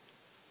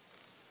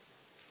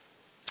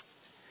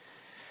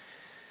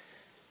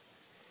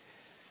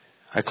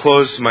 I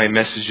close my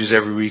messages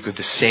every week with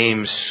the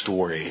same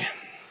story,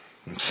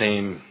 the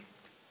same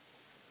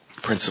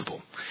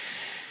principle.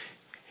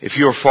 If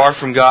you are far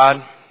from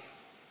God,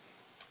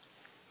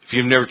 if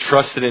you've never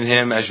trusted in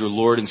Him as your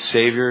Lord and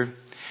Savior,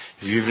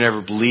 if you've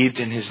never believed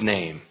in His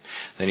name,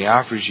 then He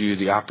offers you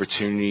the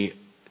opportunity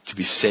to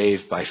be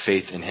saved by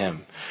faith in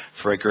Him.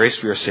 For by grace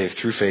we are saved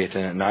through faith,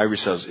 and not of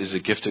yourselves is a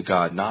gift of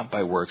God, not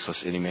by works,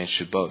 lest any man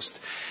should boast.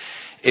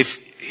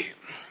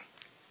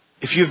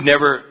 If you've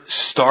never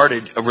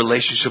started a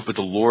relationship with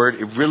the Lord,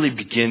 it really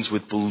begins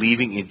with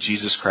believing in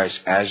Jesus Christ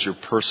as your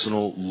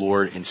personal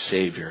Lord and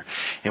Savior.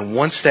 And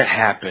once that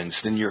happens,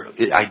 then your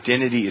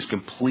identity is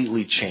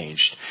completely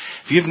changed.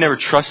 If you've never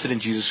trusted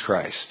in Jesus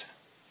Christ,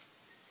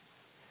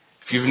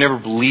 if you've never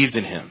believed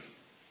in Him,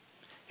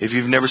 if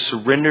you've never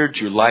surrendered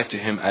your life to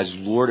Him as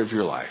Lord of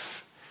your life,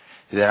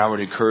 then I would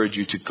encourage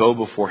you to go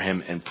before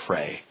Him and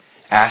pray,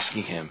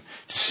 asking Him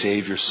to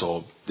save your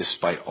soul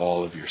despite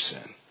all of your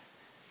sin.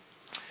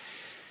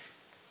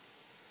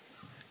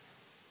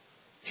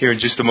 Here in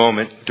just a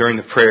moment, during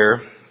the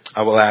prayer,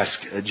 I will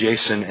ask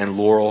Jason and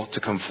Laurel to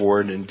come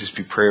forward and just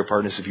be prayer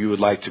partners. If you would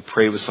like to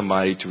pray with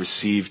somebody to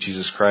receive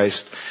Jesus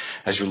Christ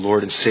as your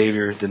Lord and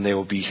Savior, then they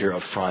will be here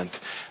up front,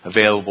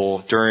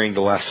 available during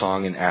the last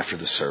song and after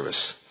the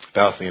service.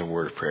 Bow with me in a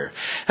word of prayer.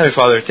 Heavenly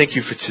Father, thank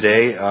you for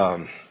today.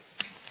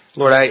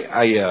 Lord,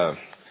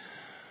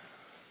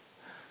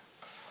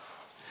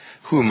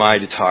 who am I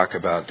to talk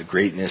about the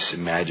greatness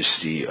and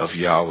majesty of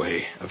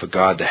Yahweh, of a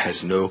God that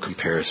has no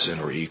comparison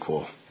or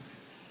equal?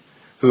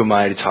 Who am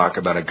I to talk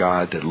about a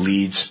God that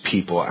leads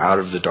people out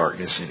of the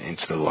darkness and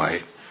into the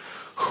light?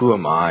 Who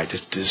am I to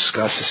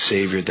discuss a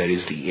Savior that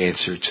is the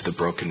answer to the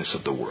brokenness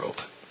of the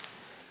world?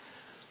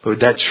 Lord,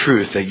 that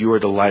truth that you are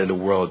the light of the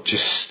world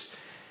just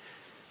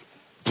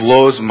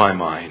blows my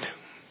mind.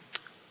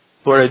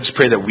 Lord, I just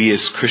pray that we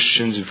as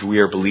Christians, if we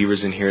are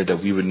believers in here,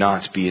 that we would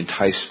not be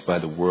enticed by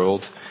the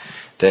world.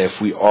 That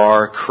if we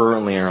are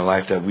currently in our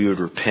life, that we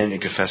would repent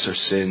and confess our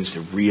sins,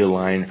 to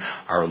realign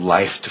our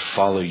life to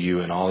follow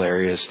you in all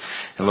areas.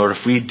 And Lord,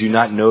 if we do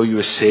not know you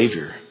as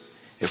Savior,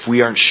 if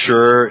we aren't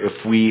sure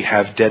if we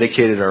have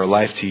dedicated our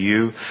life to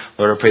you,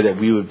 Lord, I pray that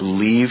we would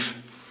believe,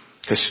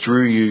 because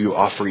through you, you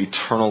offer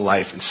eternal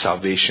life and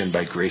salvation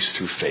by grace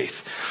through faith.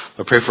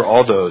 I pray for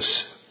all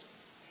those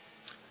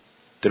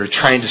that are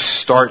trying to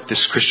start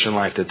this Christian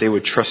life, that they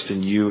would trust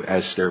in you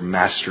as their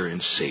Master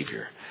and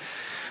Savior.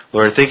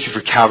 Lord, I thank you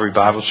for Calvary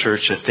Bible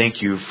Church. I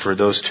thank you for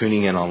those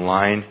tuning in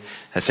online.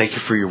 I thank you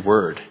for your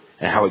word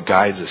and how it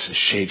guides us and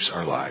shapes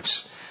our lives.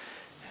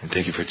 And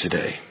thank you for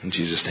today. In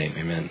Jesus' name,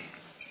 amen.